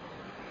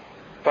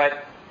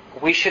 But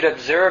we should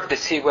observe to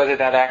see whether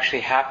that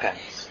actually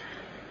happens.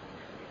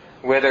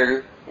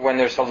 Whether when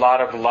there's a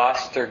lot of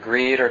lust or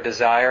greed or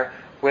desire,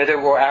 whether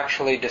it will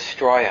actually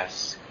destroy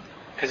us.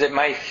 Because it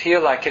might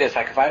feel like it is.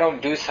 Like if I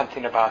don't do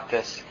something about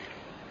this,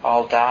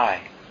 I'll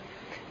die.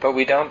 But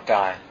we don't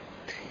die.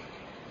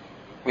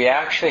 We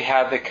actually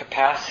have the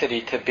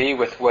capacity to be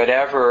with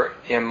whatever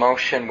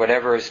emotion,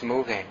 whatever is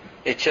moving.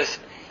 It just,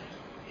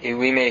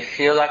 we may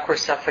feel like we're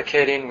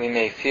suffocating, we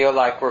may feel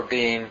like we're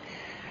being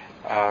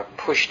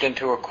pushed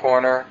into a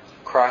corner,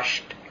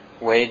 crushed,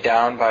 weighed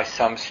down by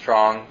some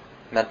strong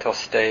mental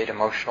state,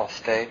 emotional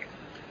state.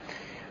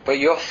 But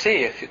you'll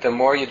see, the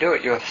more you do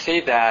it, you'll see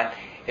that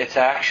it's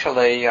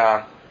actually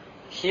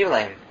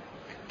healing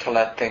to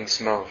let things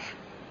move,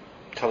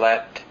 to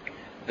let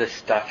this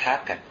stuff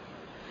happen.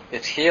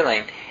 It's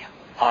healing,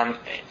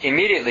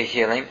 immediately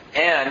healing,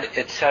 and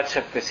it sets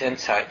up this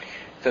insight.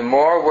 The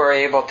more we're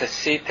able to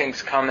see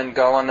things come and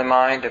go in the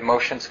mind,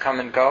 emotions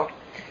come and go,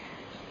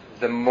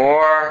 the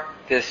more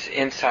this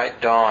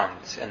insight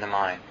dawns in the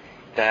mind,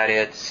 that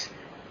it's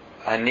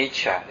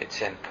anicca,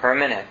 it's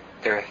impermanent,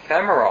 they're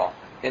ephemeral,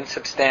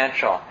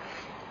 insubstantial,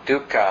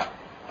 dukkha,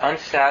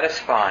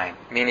 unsatisfying,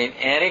 meaning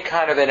any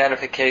kind of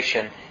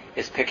identification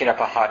is picking up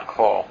a hot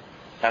coal.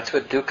 That's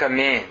what dukkha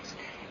means.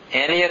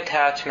 Any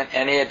attachment,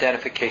 any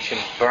identification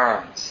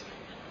burns.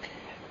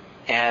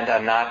 And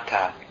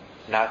anatta,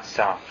 not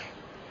self.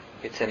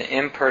 It's an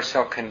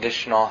impersonal,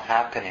 conditional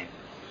happening.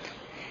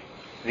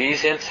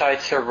 These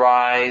insights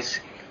arise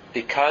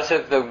because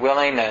of the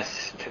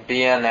willingness to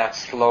be in that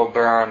slow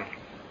burn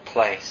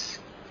place,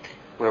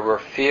 where we're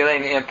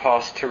feeling the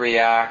impulse to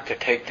react, to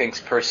take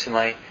things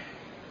personally,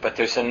 but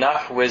there's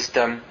enough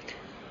wisdom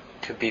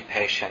to be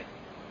patient,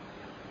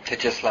 to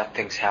just let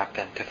things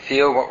happen, to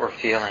feel what we're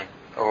feeling.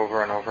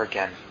 over and over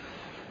again.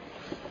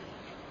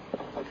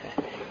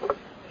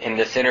 In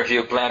this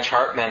interview, Blanche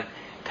Hartman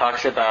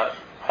talks about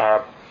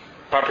a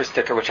bumper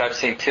sticker, which I've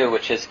seen too,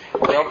 which is,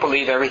 don't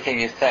believe everything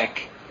you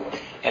think.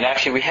 And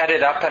actually, we had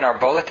it up on our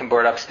bulletin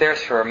board upstairs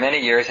for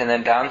many years, and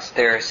then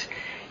downstairs.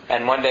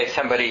 And one day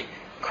somebody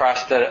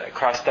crossed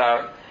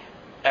out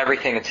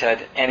everything and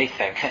said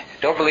anything.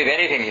 Don't believe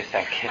anything you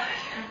think.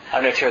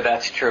 I'm not sure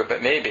that's true,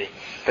 but maybe.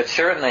 But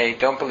certainly,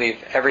 don't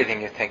believe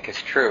everything you think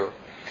is true.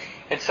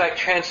 It's like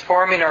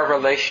transforming our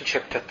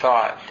relationship to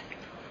thought.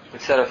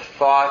 Instead of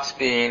thoughts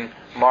being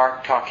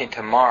Mark talking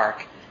to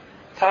Mark,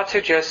 thoughts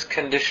are just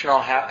conditional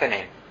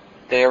happening.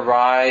 They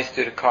arise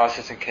due to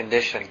causes and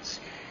conditions.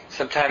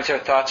 Sometimes our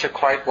thoughts are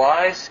quite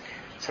wise.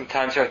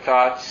 Sometimes our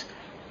thoughts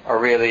are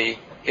really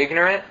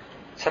ignorant.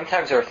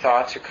 Sometimes our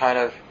thoughts are kind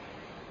of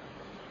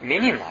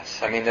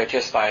meaningless. I mean, they're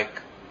just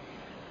like,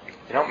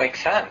 they don't make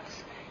sense.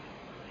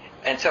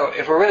 And so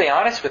if we're really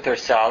honest with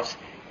ourselves,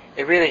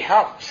 it really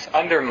helps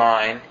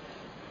undermine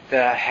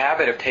the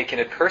habit of taking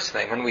it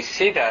personally. When we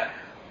see that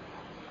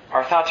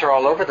our thoughts are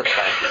all over the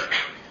place.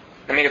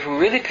 I mean, if we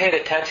really paid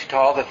attention to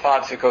all the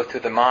thoughts that go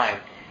through the mind,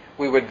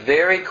 we would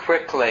very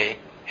quickly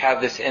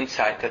have this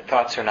insight that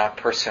thoughts are not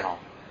personal.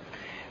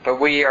 But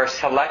we are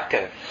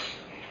selective.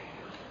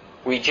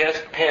 We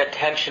just pay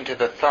attention to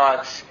the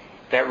thoughts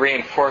that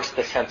reinforce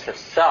the sense of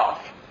self.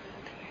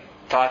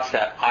 Thoughts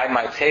that I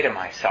might say to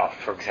myself,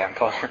 for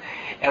example.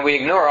 And we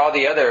ignore all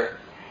the other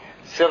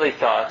silly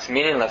thoughts,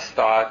 meaningless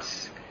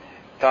thoughts,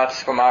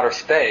 thoughts from outer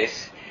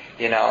space,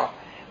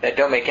 that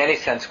don't make any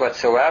sense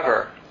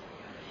whatsoever,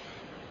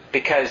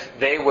 because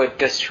they would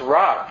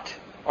disrupt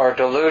our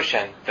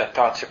delusion that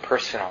thoughts are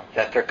personal,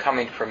 that they're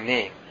coming from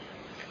me.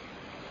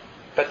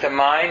 But the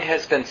mind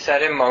has been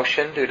set in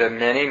motion due to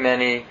many,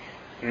 many,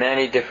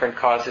 many different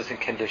causes and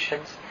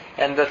conditions,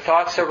 and the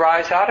thoughts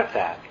arise out of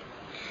that.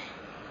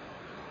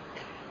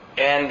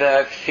 And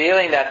the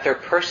feeling that they're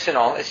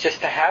personal is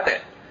just a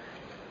habit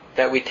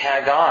that we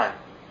tag on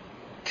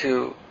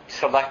to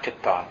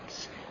selected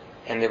thoughts,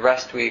 and the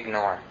rest we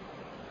ignore.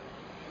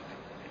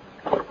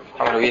 I'm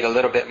going to read a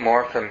little bit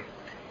more from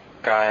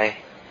Guy.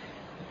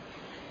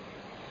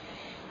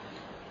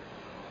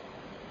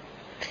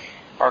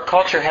 Our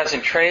culture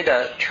hasn't trained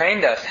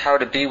us how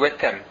to be with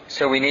them,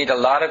 so we need a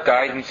lot of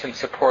guidance and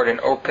support in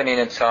opening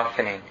and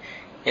softening,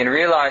 in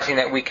realizing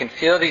that we can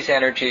feel these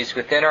energies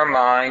within our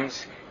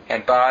minds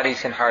and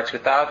bodies and hearts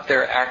without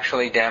their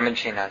actually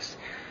damaging us.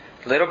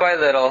 Little by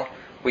little,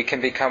 we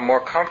can become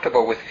more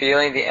comfortable with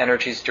feeling the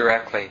energies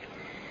directly.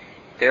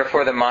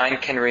 Therefore, the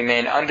mind can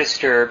remain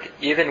undisturbed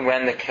even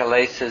when the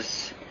kilesa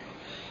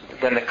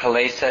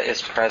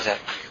is present.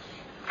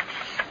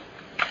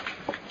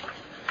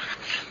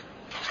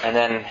 And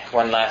then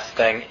one last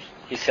thing.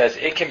 He says,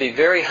 it can be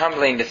very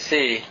humbling to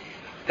see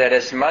that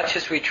as much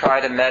as we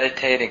try to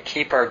meditate and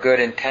keep our good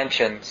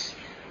intentions,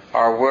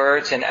 our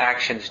words and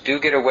actions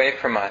do get away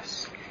from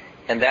us.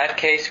 In that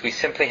case, we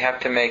simply have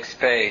to make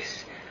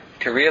space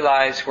to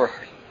realize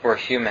we're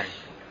human.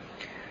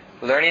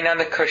 Learning on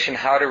the cushion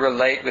how to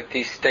relate with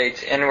these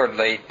states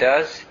inwardly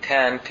does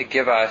tend to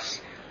give us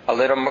a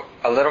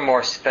little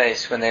more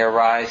space when they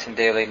arise in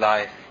daily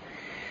life.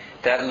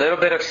 That little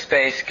bit of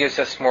space gives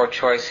us more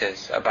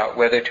choices about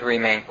whether to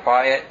remain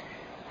quiet,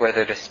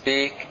 whether to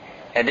speak,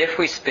 and if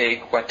we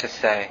speak, what to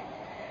say.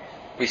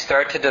 We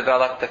start to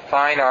develop the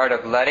fine art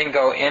of letting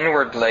go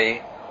inwardly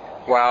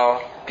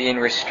while being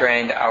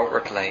restrained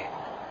outwardly.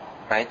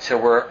 Right? So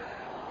we're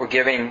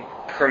giving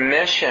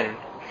permission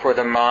for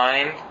the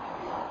mind,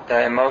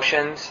 the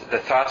emotions, the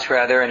thoughts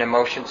rather, and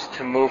emotions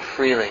to move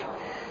freely,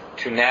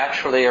 to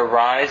naturally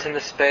arise in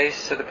the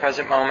space of the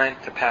present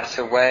moment, to pass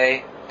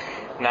away,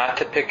 not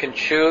to pick and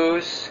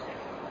choose,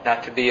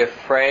 not to be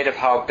afraid of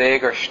how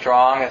big or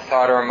strong a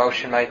thought or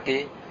emotion might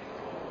be.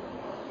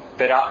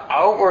 But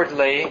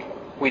outwardly,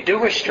 we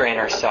do restrain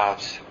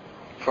ourselves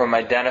from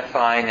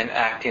identifying and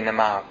acting them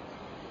out.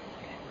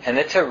 And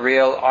it's a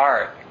real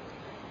art,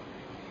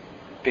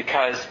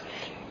 because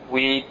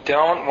we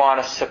don't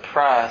want to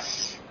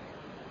suppress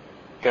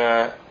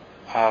the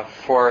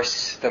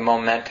force, the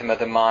momentum of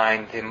the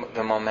mind,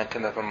 the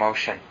momentum of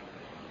emotion.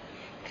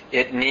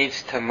 It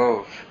needs to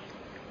move.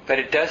 But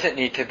it doesn't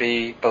need to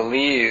be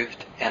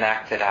believed and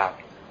acted out.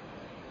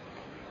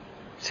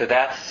 So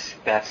that's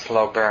that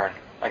slow burn.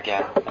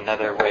 Again,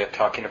 another way of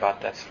talking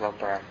about that slow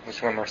burn.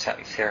 There's one more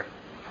sentence here.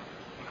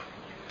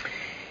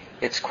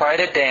 It's quite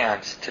a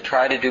dance to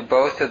try to do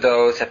both of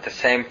those at the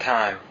same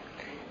time.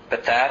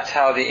 But that's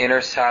how the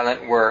inner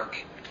silent work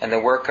and the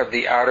work of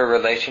the outer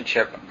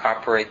relationship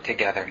operate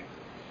together.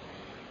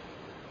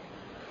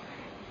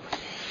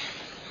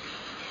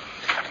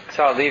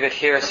 So I'll leave it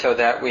here so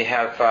that we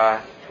have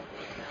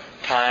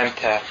time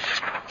to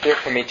hear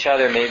from each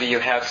other. Maybe you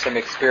have some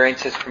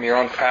experiences from your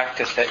own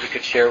practice that you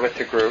could share with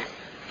the group.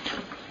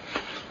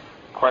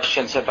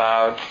 Questions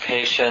about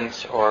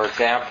patience or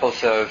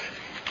examples of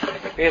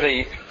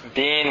really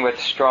being with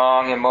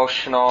strong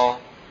emotional,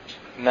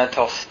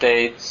 mental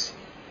states,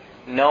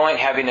 knowing,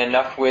 having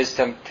enough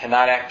wisdom to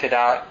not act it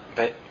out,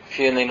 but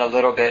feeling a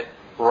little bit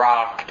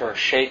rocked or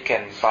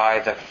shaken by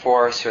the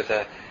force or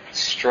the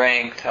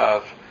strength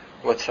of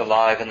what's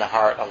alive in the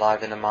heart,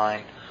 alive in the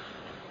mind.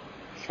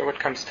 So what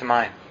comes to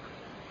mind?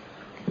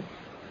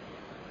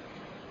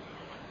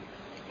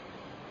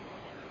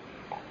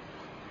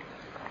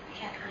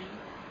 Kathleen.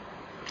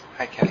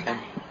 Hi, Kathleen.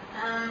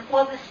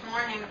 Well, this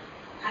morning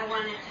I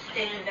wanted to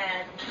stay in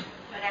bed,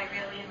 but I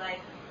really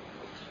like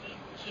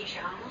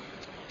Qigong.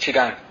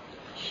 Qigong.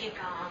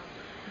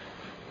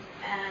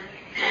 And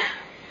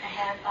I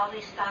had all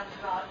these thoughts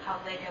about how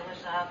late I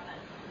was up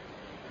and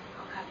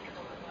how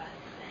comfortable it was.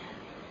 And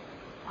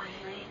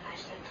finally I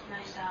said to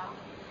myself,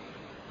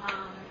 I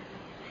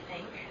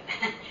think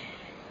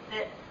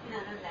that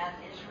none of that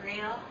is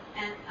real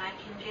and I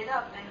can get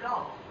up and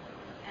go.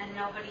 And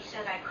nobody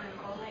said I couldn't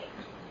go late.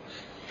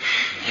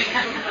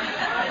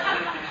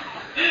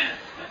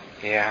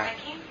 Yeah. I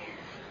came here,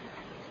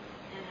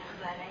 and I'm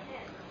glad I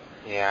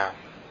did. Yeah.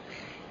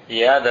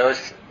 Yeah,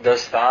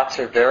 those thoughts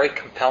are very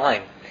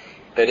compelling.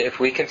 But if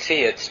we can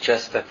see it's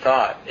just a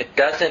thought, it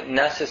doesn't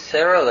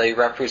necessarily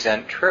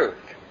represent truth.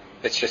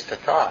 It's just a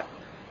thought.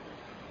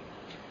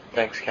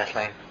 Thanks,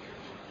 Kathleen.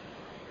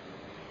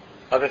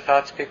 Other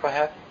thoughts people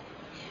have?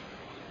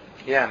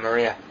 Yeah,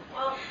 Maria.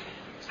 Well,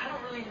 I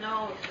don't really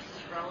know if this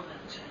is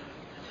relevant to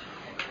the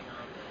topic or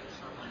not, but it's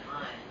on my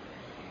mind,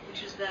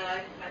 which is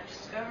that I've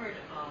discovered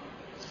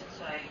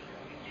since I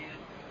renewed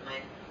my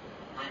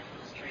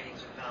mindfulness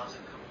trainings or vows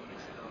a couple of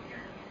weeks ago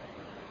here,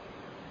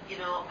 it's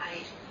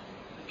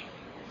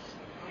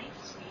a great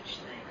speech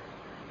thing.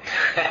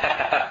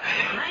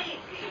 I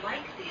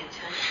like the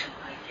attention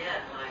I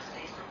get when I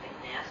say something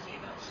nasty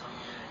about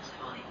someone and it's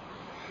funny.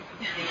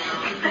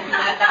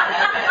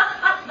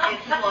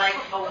 It's like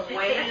a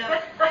way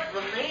of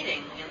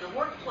relating in the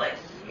workplace.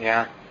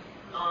 Yeah.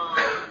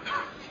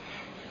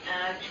 And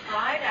I've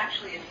tried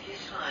actually a few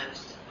times.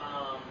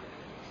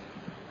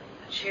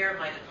 The chair of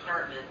my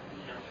department,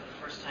 for the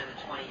first time in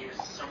 20 years,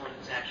 is someone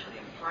who's actually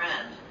a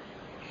friend.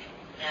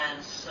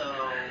 And so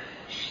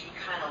she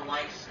kind of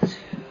likes to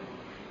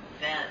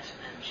vent,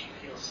 and she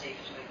feels safe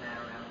doing that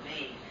around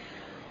me.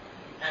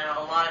 And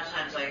a lot of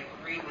times I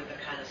agree with the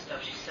kind of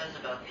stuff she says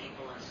about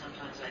people, and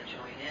sometimes I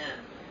join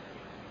in.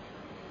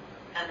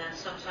 And then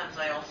sometimes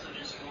I also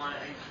just want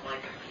to,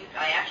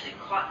 I actually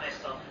caught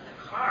myself in the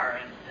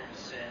car and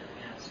said,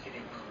 I was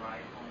giving her a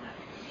ride home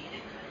after the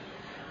meeting, and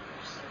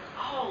I said,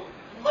 oh,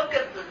 look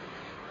at the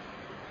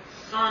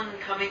sun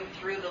coming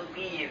through the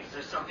leaves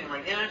or something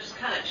like that. I just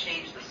kind of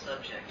changed the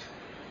subject.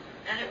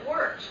 And it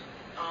worked.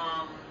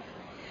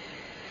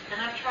 And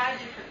I've tried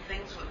different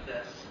things with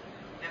this.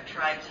 I've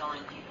tried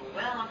telling people,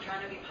 well, I'm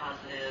trying to be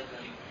positive,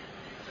 and I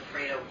was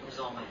afraid I would lose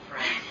all my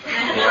friends.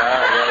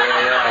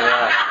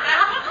 Yeah.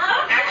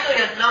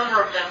 Actually, a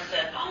number of them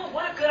said, oh,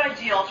 what a good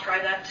idea, I'll try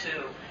that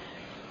too.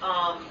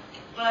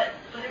 But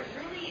it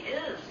really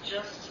is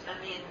just, and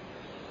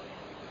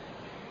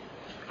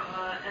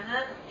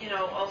then,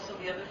 also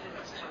the other thing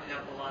that's coming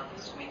up a lot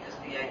this week is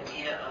the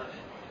idea of,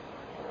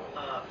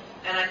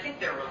 and I think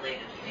they're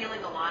related,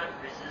 feeling a lot of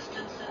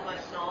resistance in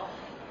myself,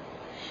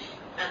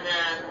 and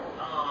then,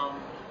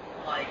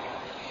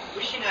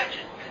 wishing I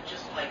could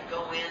just,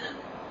 go in and,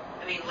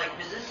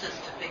 resistance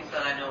to things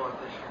that I know are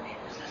good for me,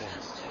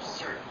 resistance to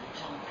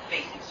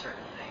facing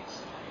certain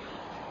things.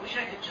 Wish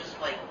I could just,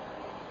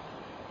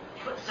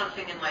 put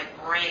something in my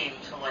brain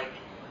to,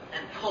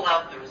 and pull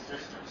out the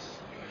resistance.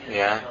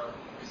 Yeah.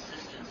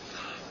 Resistance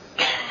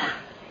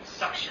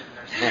suction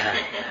or something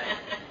like that.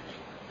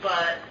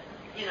 But,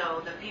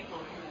 the people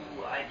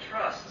who I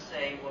trust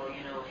say, well, if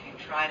you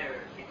try to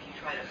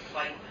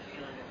fight the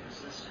feeling of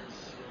resistance,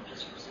 you'll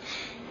just resist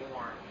even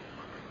more.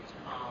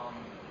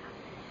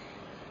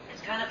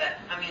 It's kind of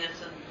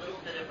it's a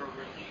little bit of a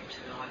relief to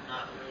know I'm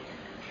not really in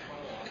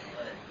control,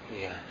 but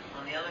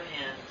on the other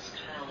hand, it's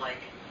kind of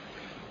like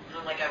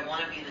I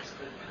want to be this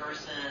good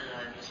person,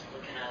 and I'm just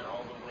looking at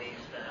all the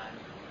ways that I'm,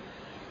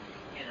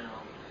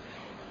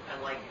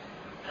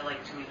 I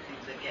like doing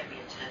things that get me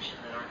attention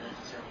that aren't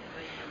necessarily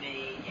good for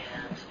me,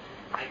 and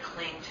I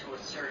cling to a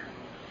certain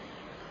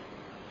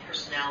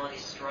personality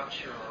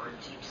structure or a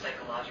deep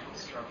psychological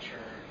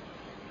structure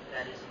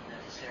that isn't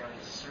necessarily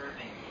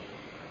serving,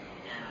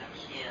 and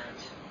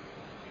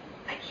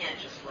I can't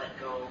just let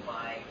go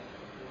by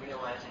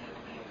realizing it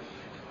would be a good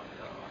thing to let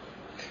go.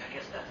 I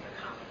guess that's the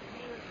common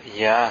thing.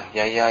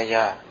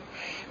 Yeah.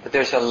 But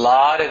there's a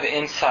lot of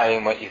insight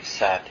in what you've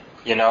said.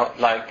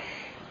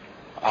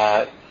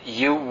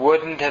 You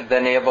wouldn't have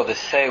been able to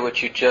say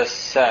what you just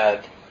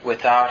said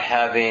without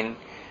having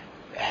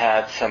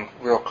had some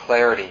real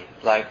clarity,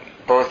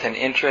 both an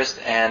interest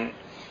and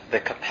the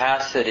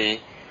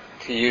capacity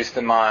to use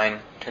the mind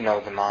to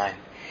know the mind.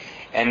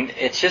 And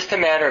it's just a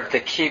matter of to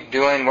keep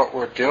doing what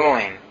we're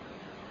doing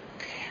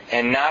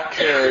and not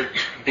to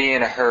be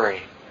in a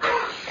hurry.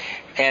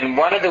 And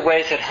one of the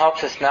ways that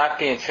helps us not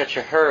be in such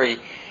a hurry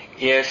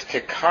is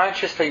to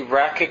consciously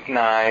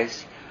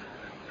recognize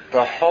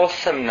the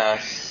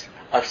wholesomeness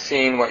of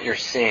seeing what you're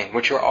seeing,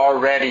 what you're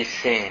already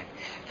seeing.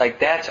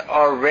 That's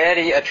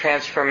already a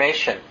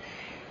transformation.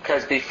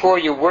 Because before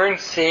you weren't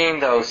seeing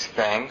those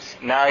things,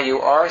 now you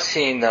are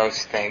seeing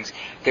those things.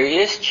 There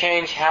is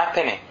change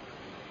happening.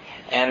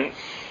 And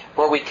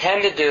what we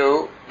tend to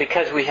do,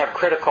 because we have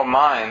critical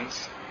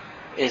minds,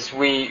 is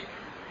we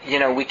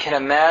can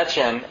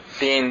imagine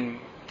being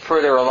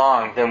further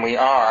along than we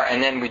are,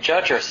 and then we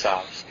judge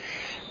ourselves.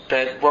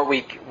 But what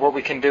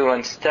we can do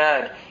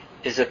instead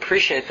is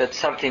appreciate that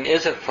something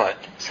is afoot,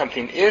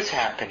 something is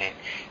happening.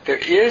 There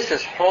is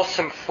this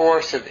wholesome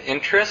force of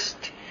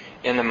interest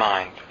in the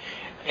mind.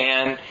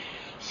 And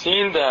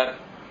seeing that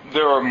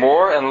there are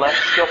more and less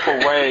skillful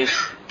ways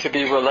to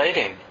be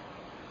relating.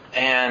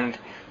 And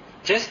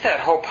just that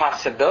whole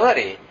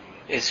possibility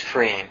is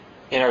freeing.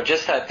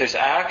 Just that there's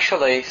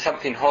actually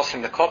something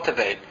wholesome to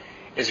cultivate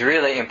is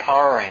really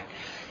empowering.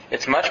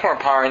 It's much more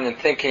empowering than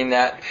thinking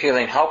that,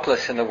 feeling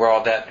helpless in the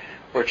world, that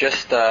we're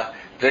just a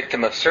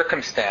victim of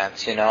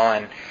circumstance, and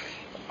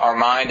our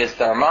mind is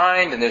our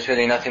mind, and there's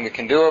really nothing we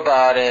can do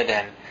about it,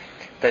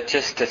 but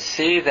just to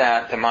see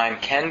that the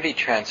mind can be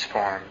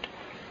transformed,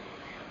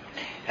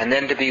 and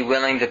then to be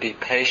willing to be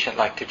patient,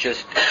 like to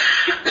just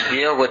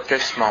deal with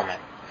this moment,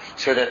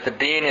 so that the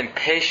being in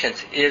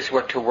patience is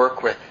what to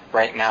work with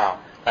right now.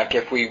 Like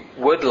if we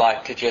would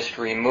like to just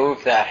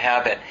remove that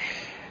habit,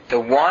 the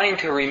wanting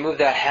to remove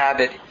that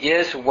habit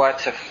is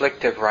what's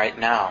afflictive right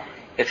now.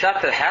 It's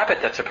not the habit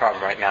that's the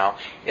problem right now.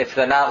 It's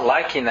the not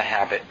liking the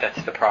habit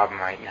that's the problem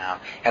right now.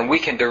 And we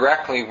can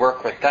directly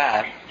work with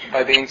that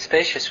by being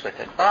spacious with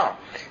it. Oh,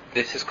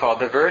 this is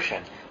called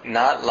aversion.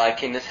 Not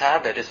liking this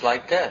habit is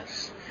like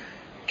this.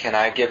 Can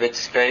I give it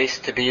space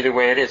to be the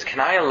way it is? Can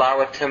I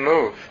allow it to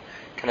move?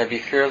 Can I be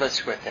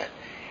fearless with it?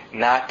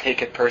 Not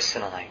take it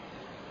personally.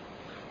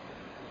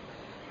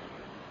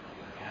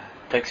 Yeah.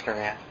 Thanks,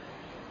 Maria.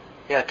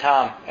 Yeah,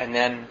 Tom, and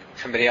then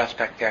somebody else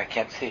back there. I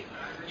can't see.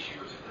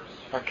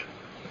 Okay.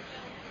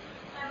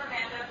 I'm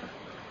Amanda.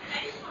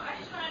 I just want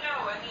to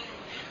know,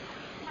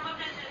 some of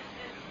this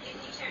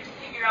is easier to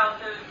figure out.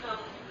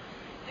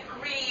 The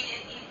greed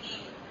is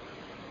easy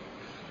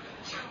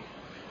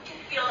to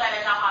feel that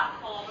as a hot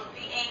pull.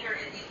 The anger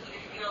is easy to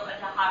feel as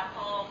a hot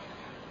pull.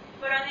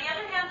 But on the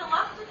other hand, the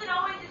lust isn't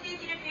always as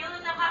easy to feel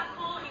as a hot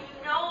pull. And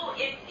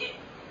it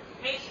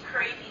makes you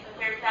crazy. But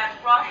there's that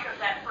rush of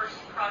that first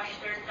crush.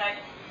 There's that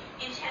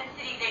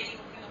intensity that you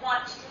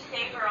want to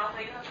savor, although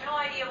you have no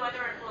idea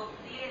whether it will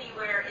lead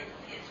anywhere.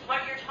 It's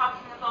what you're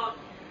talking about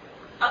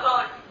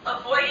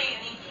avoiding,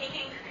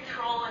 taking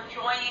control,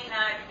 enjoying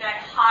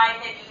that high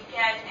that you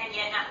get, and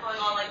yet not going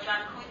all like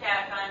John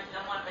Cusack on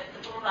someone with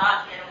the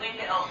boombox and a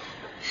window.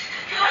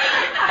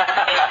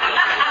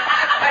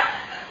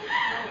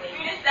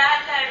 Is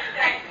that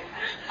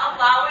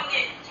allowing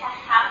it to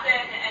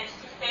happen and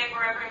to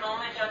savor every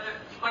moment of it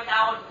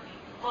without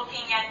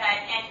looking at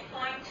that end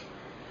point?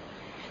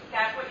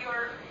 That's what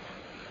you're...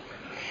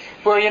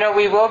 Well,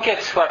 we will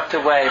get swept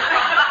away.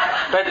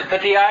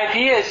 But the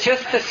idea is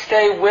just to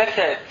stay with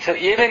it. So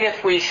even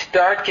if we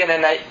start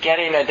getting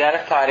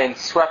identified and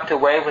swept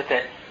away with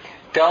it,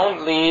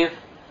 don't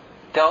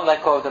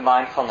let go of the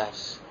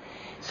mindfulness.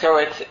 So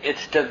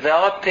it's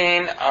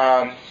developing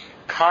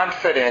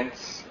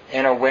confidence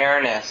and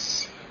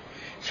awareness,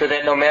 so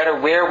that no matter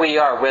where we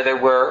are, whether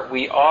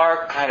we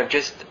are kind of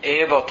just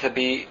able to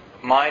be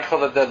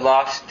mindful of the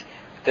lust,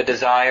 the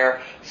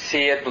desire,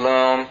 see it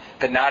bloom,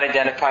 but not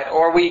identified,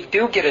 or we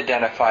do get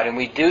identified and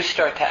we do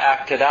start to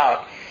act it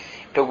out.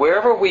 But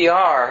wherever we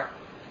are,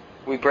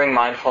 we bring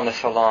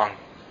mindfulness along.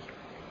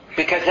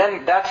 Because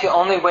then that's the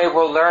only way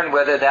we'll learn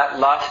whether that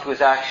lust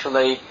was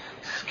actually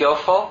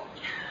skillful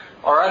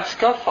or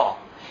unskillful.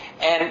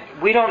 And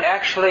we don't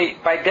actually,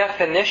 by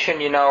definition,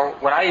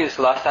 when I use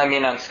lust, I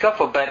mean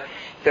unskillful, but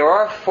there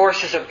are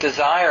forces of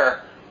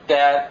desire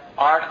that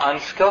aren't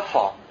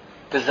unskillful.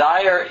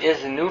 Desire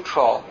is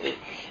neutral.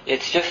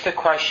 It's just a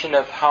question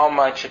of how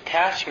much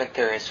attachment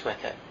there is with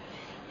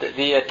it.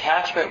 The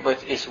attachment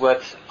is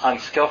what's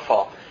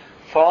unskillful.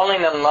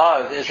 Falling in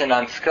love isn't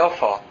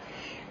unskillful.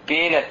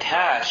 Being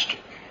attached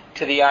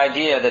to the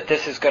idea that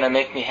this is going to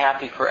make me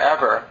happy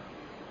forever,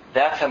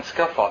 that's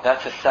unskillful.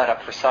 That's a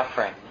setup for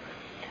suffering.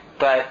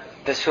 But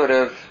the sort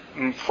of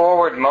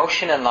forward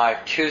motion in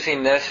life,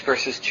 choosing this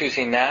versus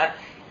choosing that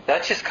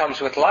just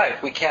comes with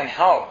life. We can't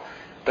help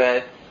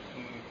but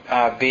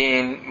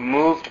being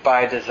moved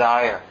by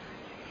desire.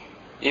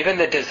 Even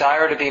the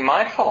desire to be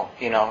mindful,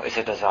 is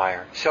a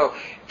desire. So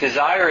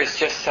desire is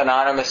just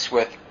synonymous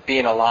with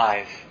being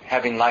alive,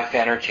 having life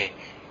energy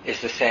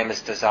is the same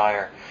as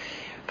desire.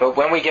 But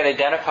when we get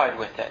identified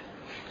with it.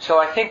 So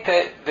I think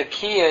that the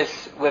key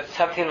is with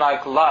something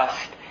like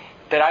lust,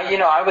 that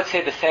I would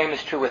say the same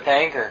is true with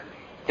anger.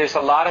 There's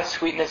a lot of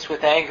sweetness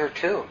with anger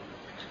too.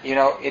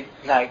 It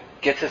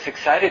gets us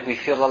excited. We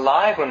feel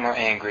alive when we're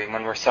angry,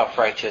 when we're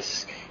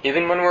self-righteous,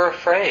 even when we're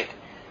afraid.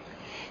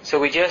 So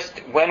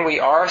when we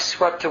are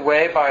swept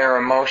away by our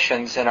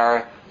emotions and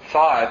our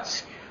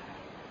thoughts,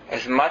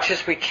 as much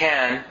as we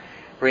can,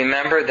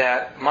 remember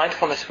that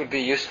mindfulness would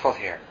be useful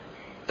here.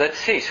 Let's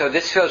see. So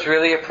this feels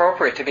really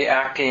appropriate to be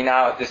acting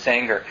out this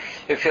anger.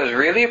 It feels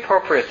really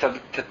appropriate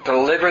to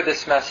deliver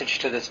this message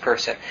to this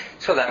person.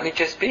 So let me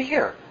just be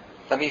here.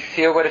 Let me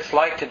feel what it's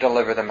like to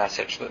deliver the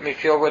message. Let me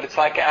feel what it's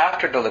like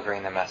after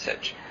delivering the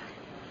message.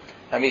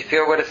 Let me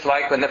feel what it's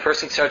like when the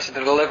person starts to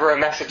deliver a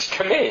message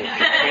to me.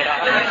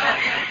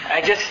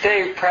 I just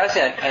stay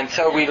present, and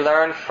so we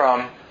learn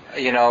from,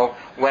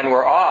 when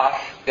we're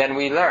off, then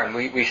we learn.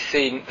 We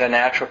see the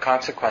natural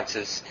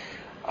consequences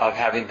of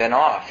having been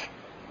off.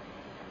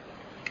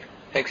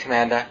 Thanks,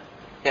 Amanda.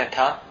 Yeah,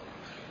 Tom?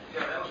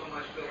 Yeah, that was a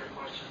much better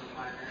question than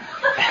mine.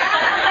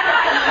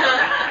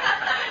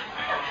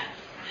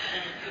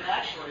 And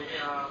actually,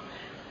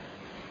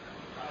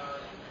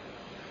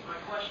 my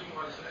question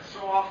was,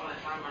 so often I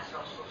find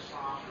myself so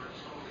somber,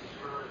 so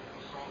reserved,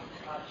 so in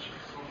touch,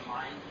 so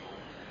mindful.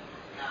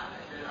 That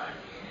the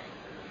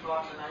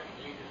thought tonight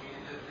came to me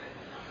that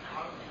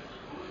how does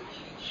the Buddha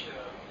teach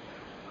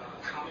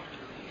comic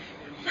relief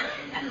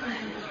and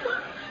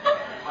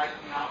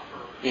lighten out for...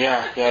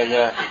 Yeah.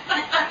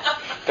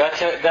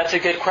 That's a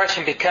good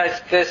question, because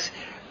this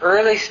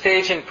early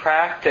stage in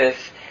practice,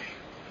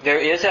 there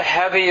is a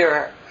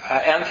heavier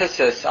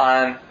emphasis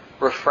on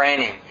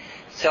refraining.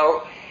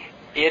 So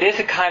it is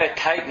a kind of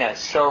tightness.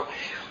 So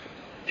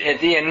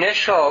the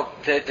initial,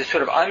 the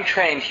sort of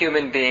untrained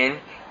human being,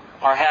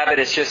 our habit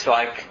is just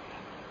like,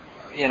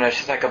 it's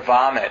just like a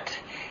vomit.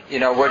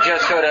 We're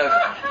just sort of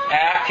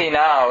acting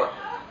out,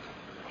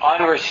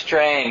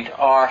 unrestrained,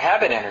 our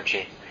habit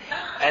energy.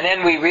 And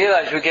then we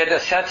realize, we get a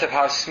sense of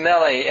how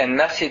smelly and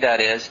messy that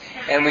is,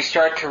 and we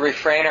start to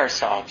refrain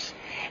ourselves.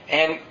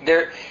 And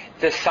the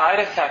side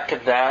effect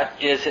of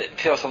that is it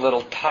feels a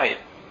little tight.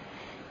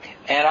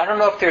 And I don't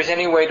know if there's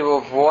any way to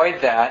avoid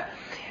that,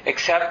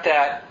 except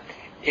that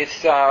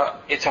it's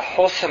a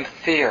wholesome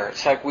fear.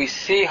 It's like we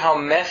see how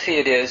messy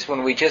it is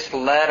when we just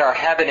let our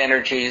habit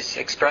energies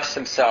express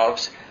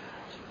themselves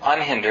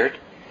unhindered.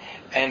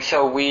 And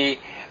so we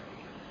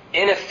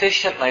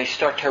inefficiently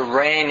start to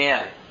rein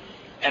in.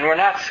 And we're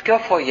not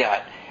skillful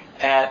yet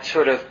at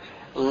sort of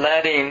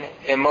letting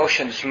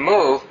emotions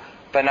move,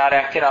 but not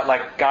acting out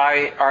like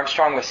Guy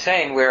Armstrong was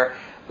saying, where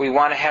we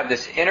want to have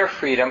this inner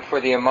freedom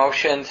for the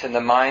emotions and the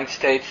mind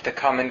states to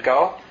come and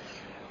go.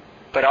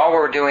 But all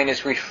we're doing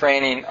is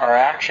refraining our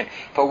action.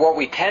 But what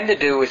we tend to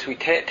do is we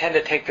tend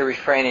to take the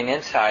refraining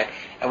inside,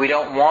 and we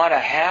don't want to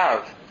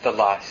have the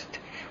lust.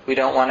 We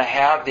don't want to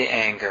have the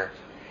anger.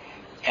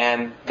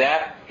 And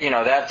that,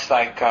 that's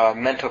like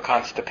mental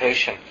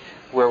constipation,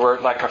 where we're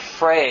like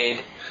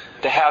afraid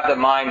to have the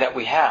mind that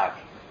we have,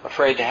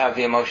 afraid to have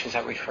the emotions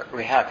that we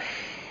have.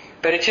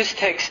 But it just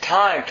takes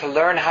time to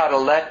learn how to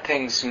let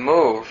things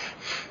move,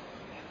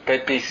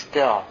 but be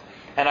still.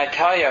 And I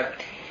tell you,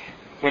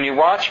 when you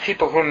watch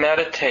people who've been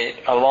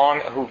meditating a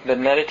long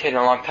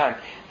time,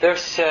 they'll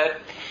sit,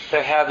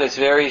 they have this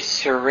very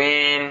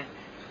serene,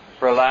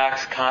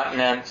 relaxed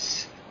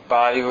countenance,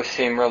 body will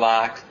seem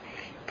relaxed.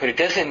 But it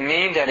doesn't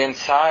mean that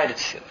inside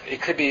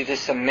it could be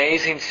this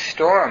amazing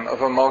storm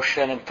of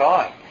emotion and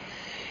thought.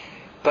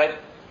 But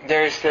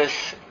there's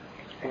this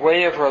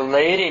way of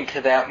relating to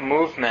that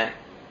movement.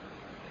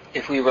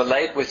 If we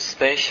relate with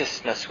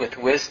spaciousness, with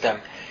wisdom,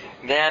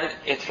 then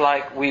it's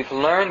like we've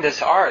learned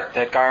this art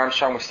that Guy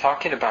Armstrong was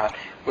talking about,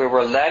 where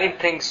we're letting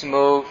things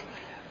move,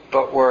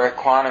 but we're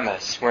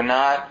equanimous. We're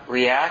not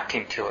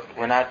reacting to it.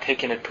 We're not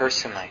taking it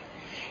personally.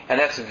 And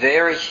that's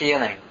very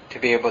healing to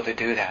be able to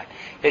do that.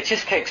 It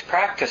just takes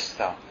practice,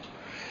 though.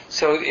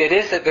 So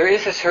there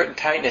is a certain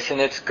tightness,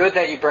 and it's good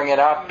that you bring it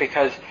up,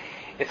 because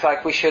it's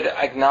like we should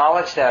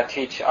acknowledge that to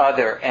each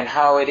other, and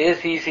how it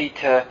is easy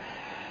to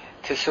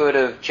sort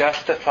of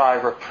justify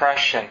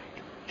repression,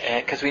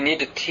 because we need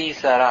to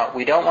tease that out.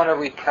 We don't want to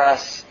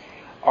repress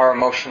our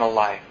emotional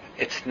life.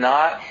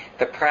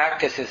 The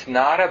practice is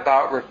not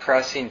about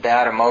repressing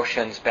bad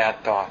emotions,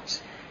 bad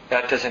thoughts.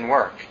 That doesn't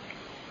work.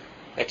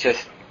 It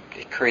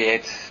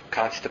creates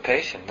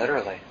constipation,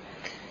 literally.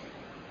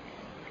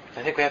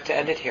 I think we have to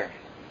end it here.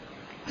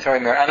 Sorry,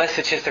 Mary. Unless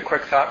it's just a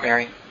quick thought,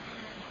 Mary.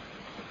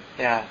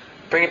 Yeah.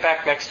 Bring it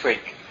back next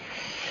week.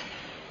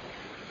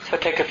 So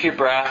take a few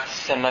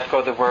breaths and let go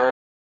of the word.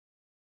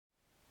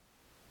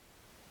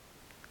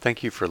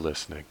 Thank you for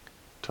listening.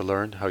 To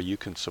learn how you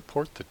can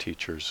support the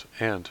teachers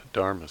and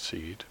Dharma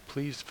Seed,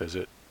 please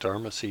visit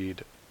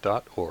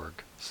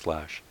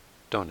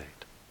dharmaseed.org/donate.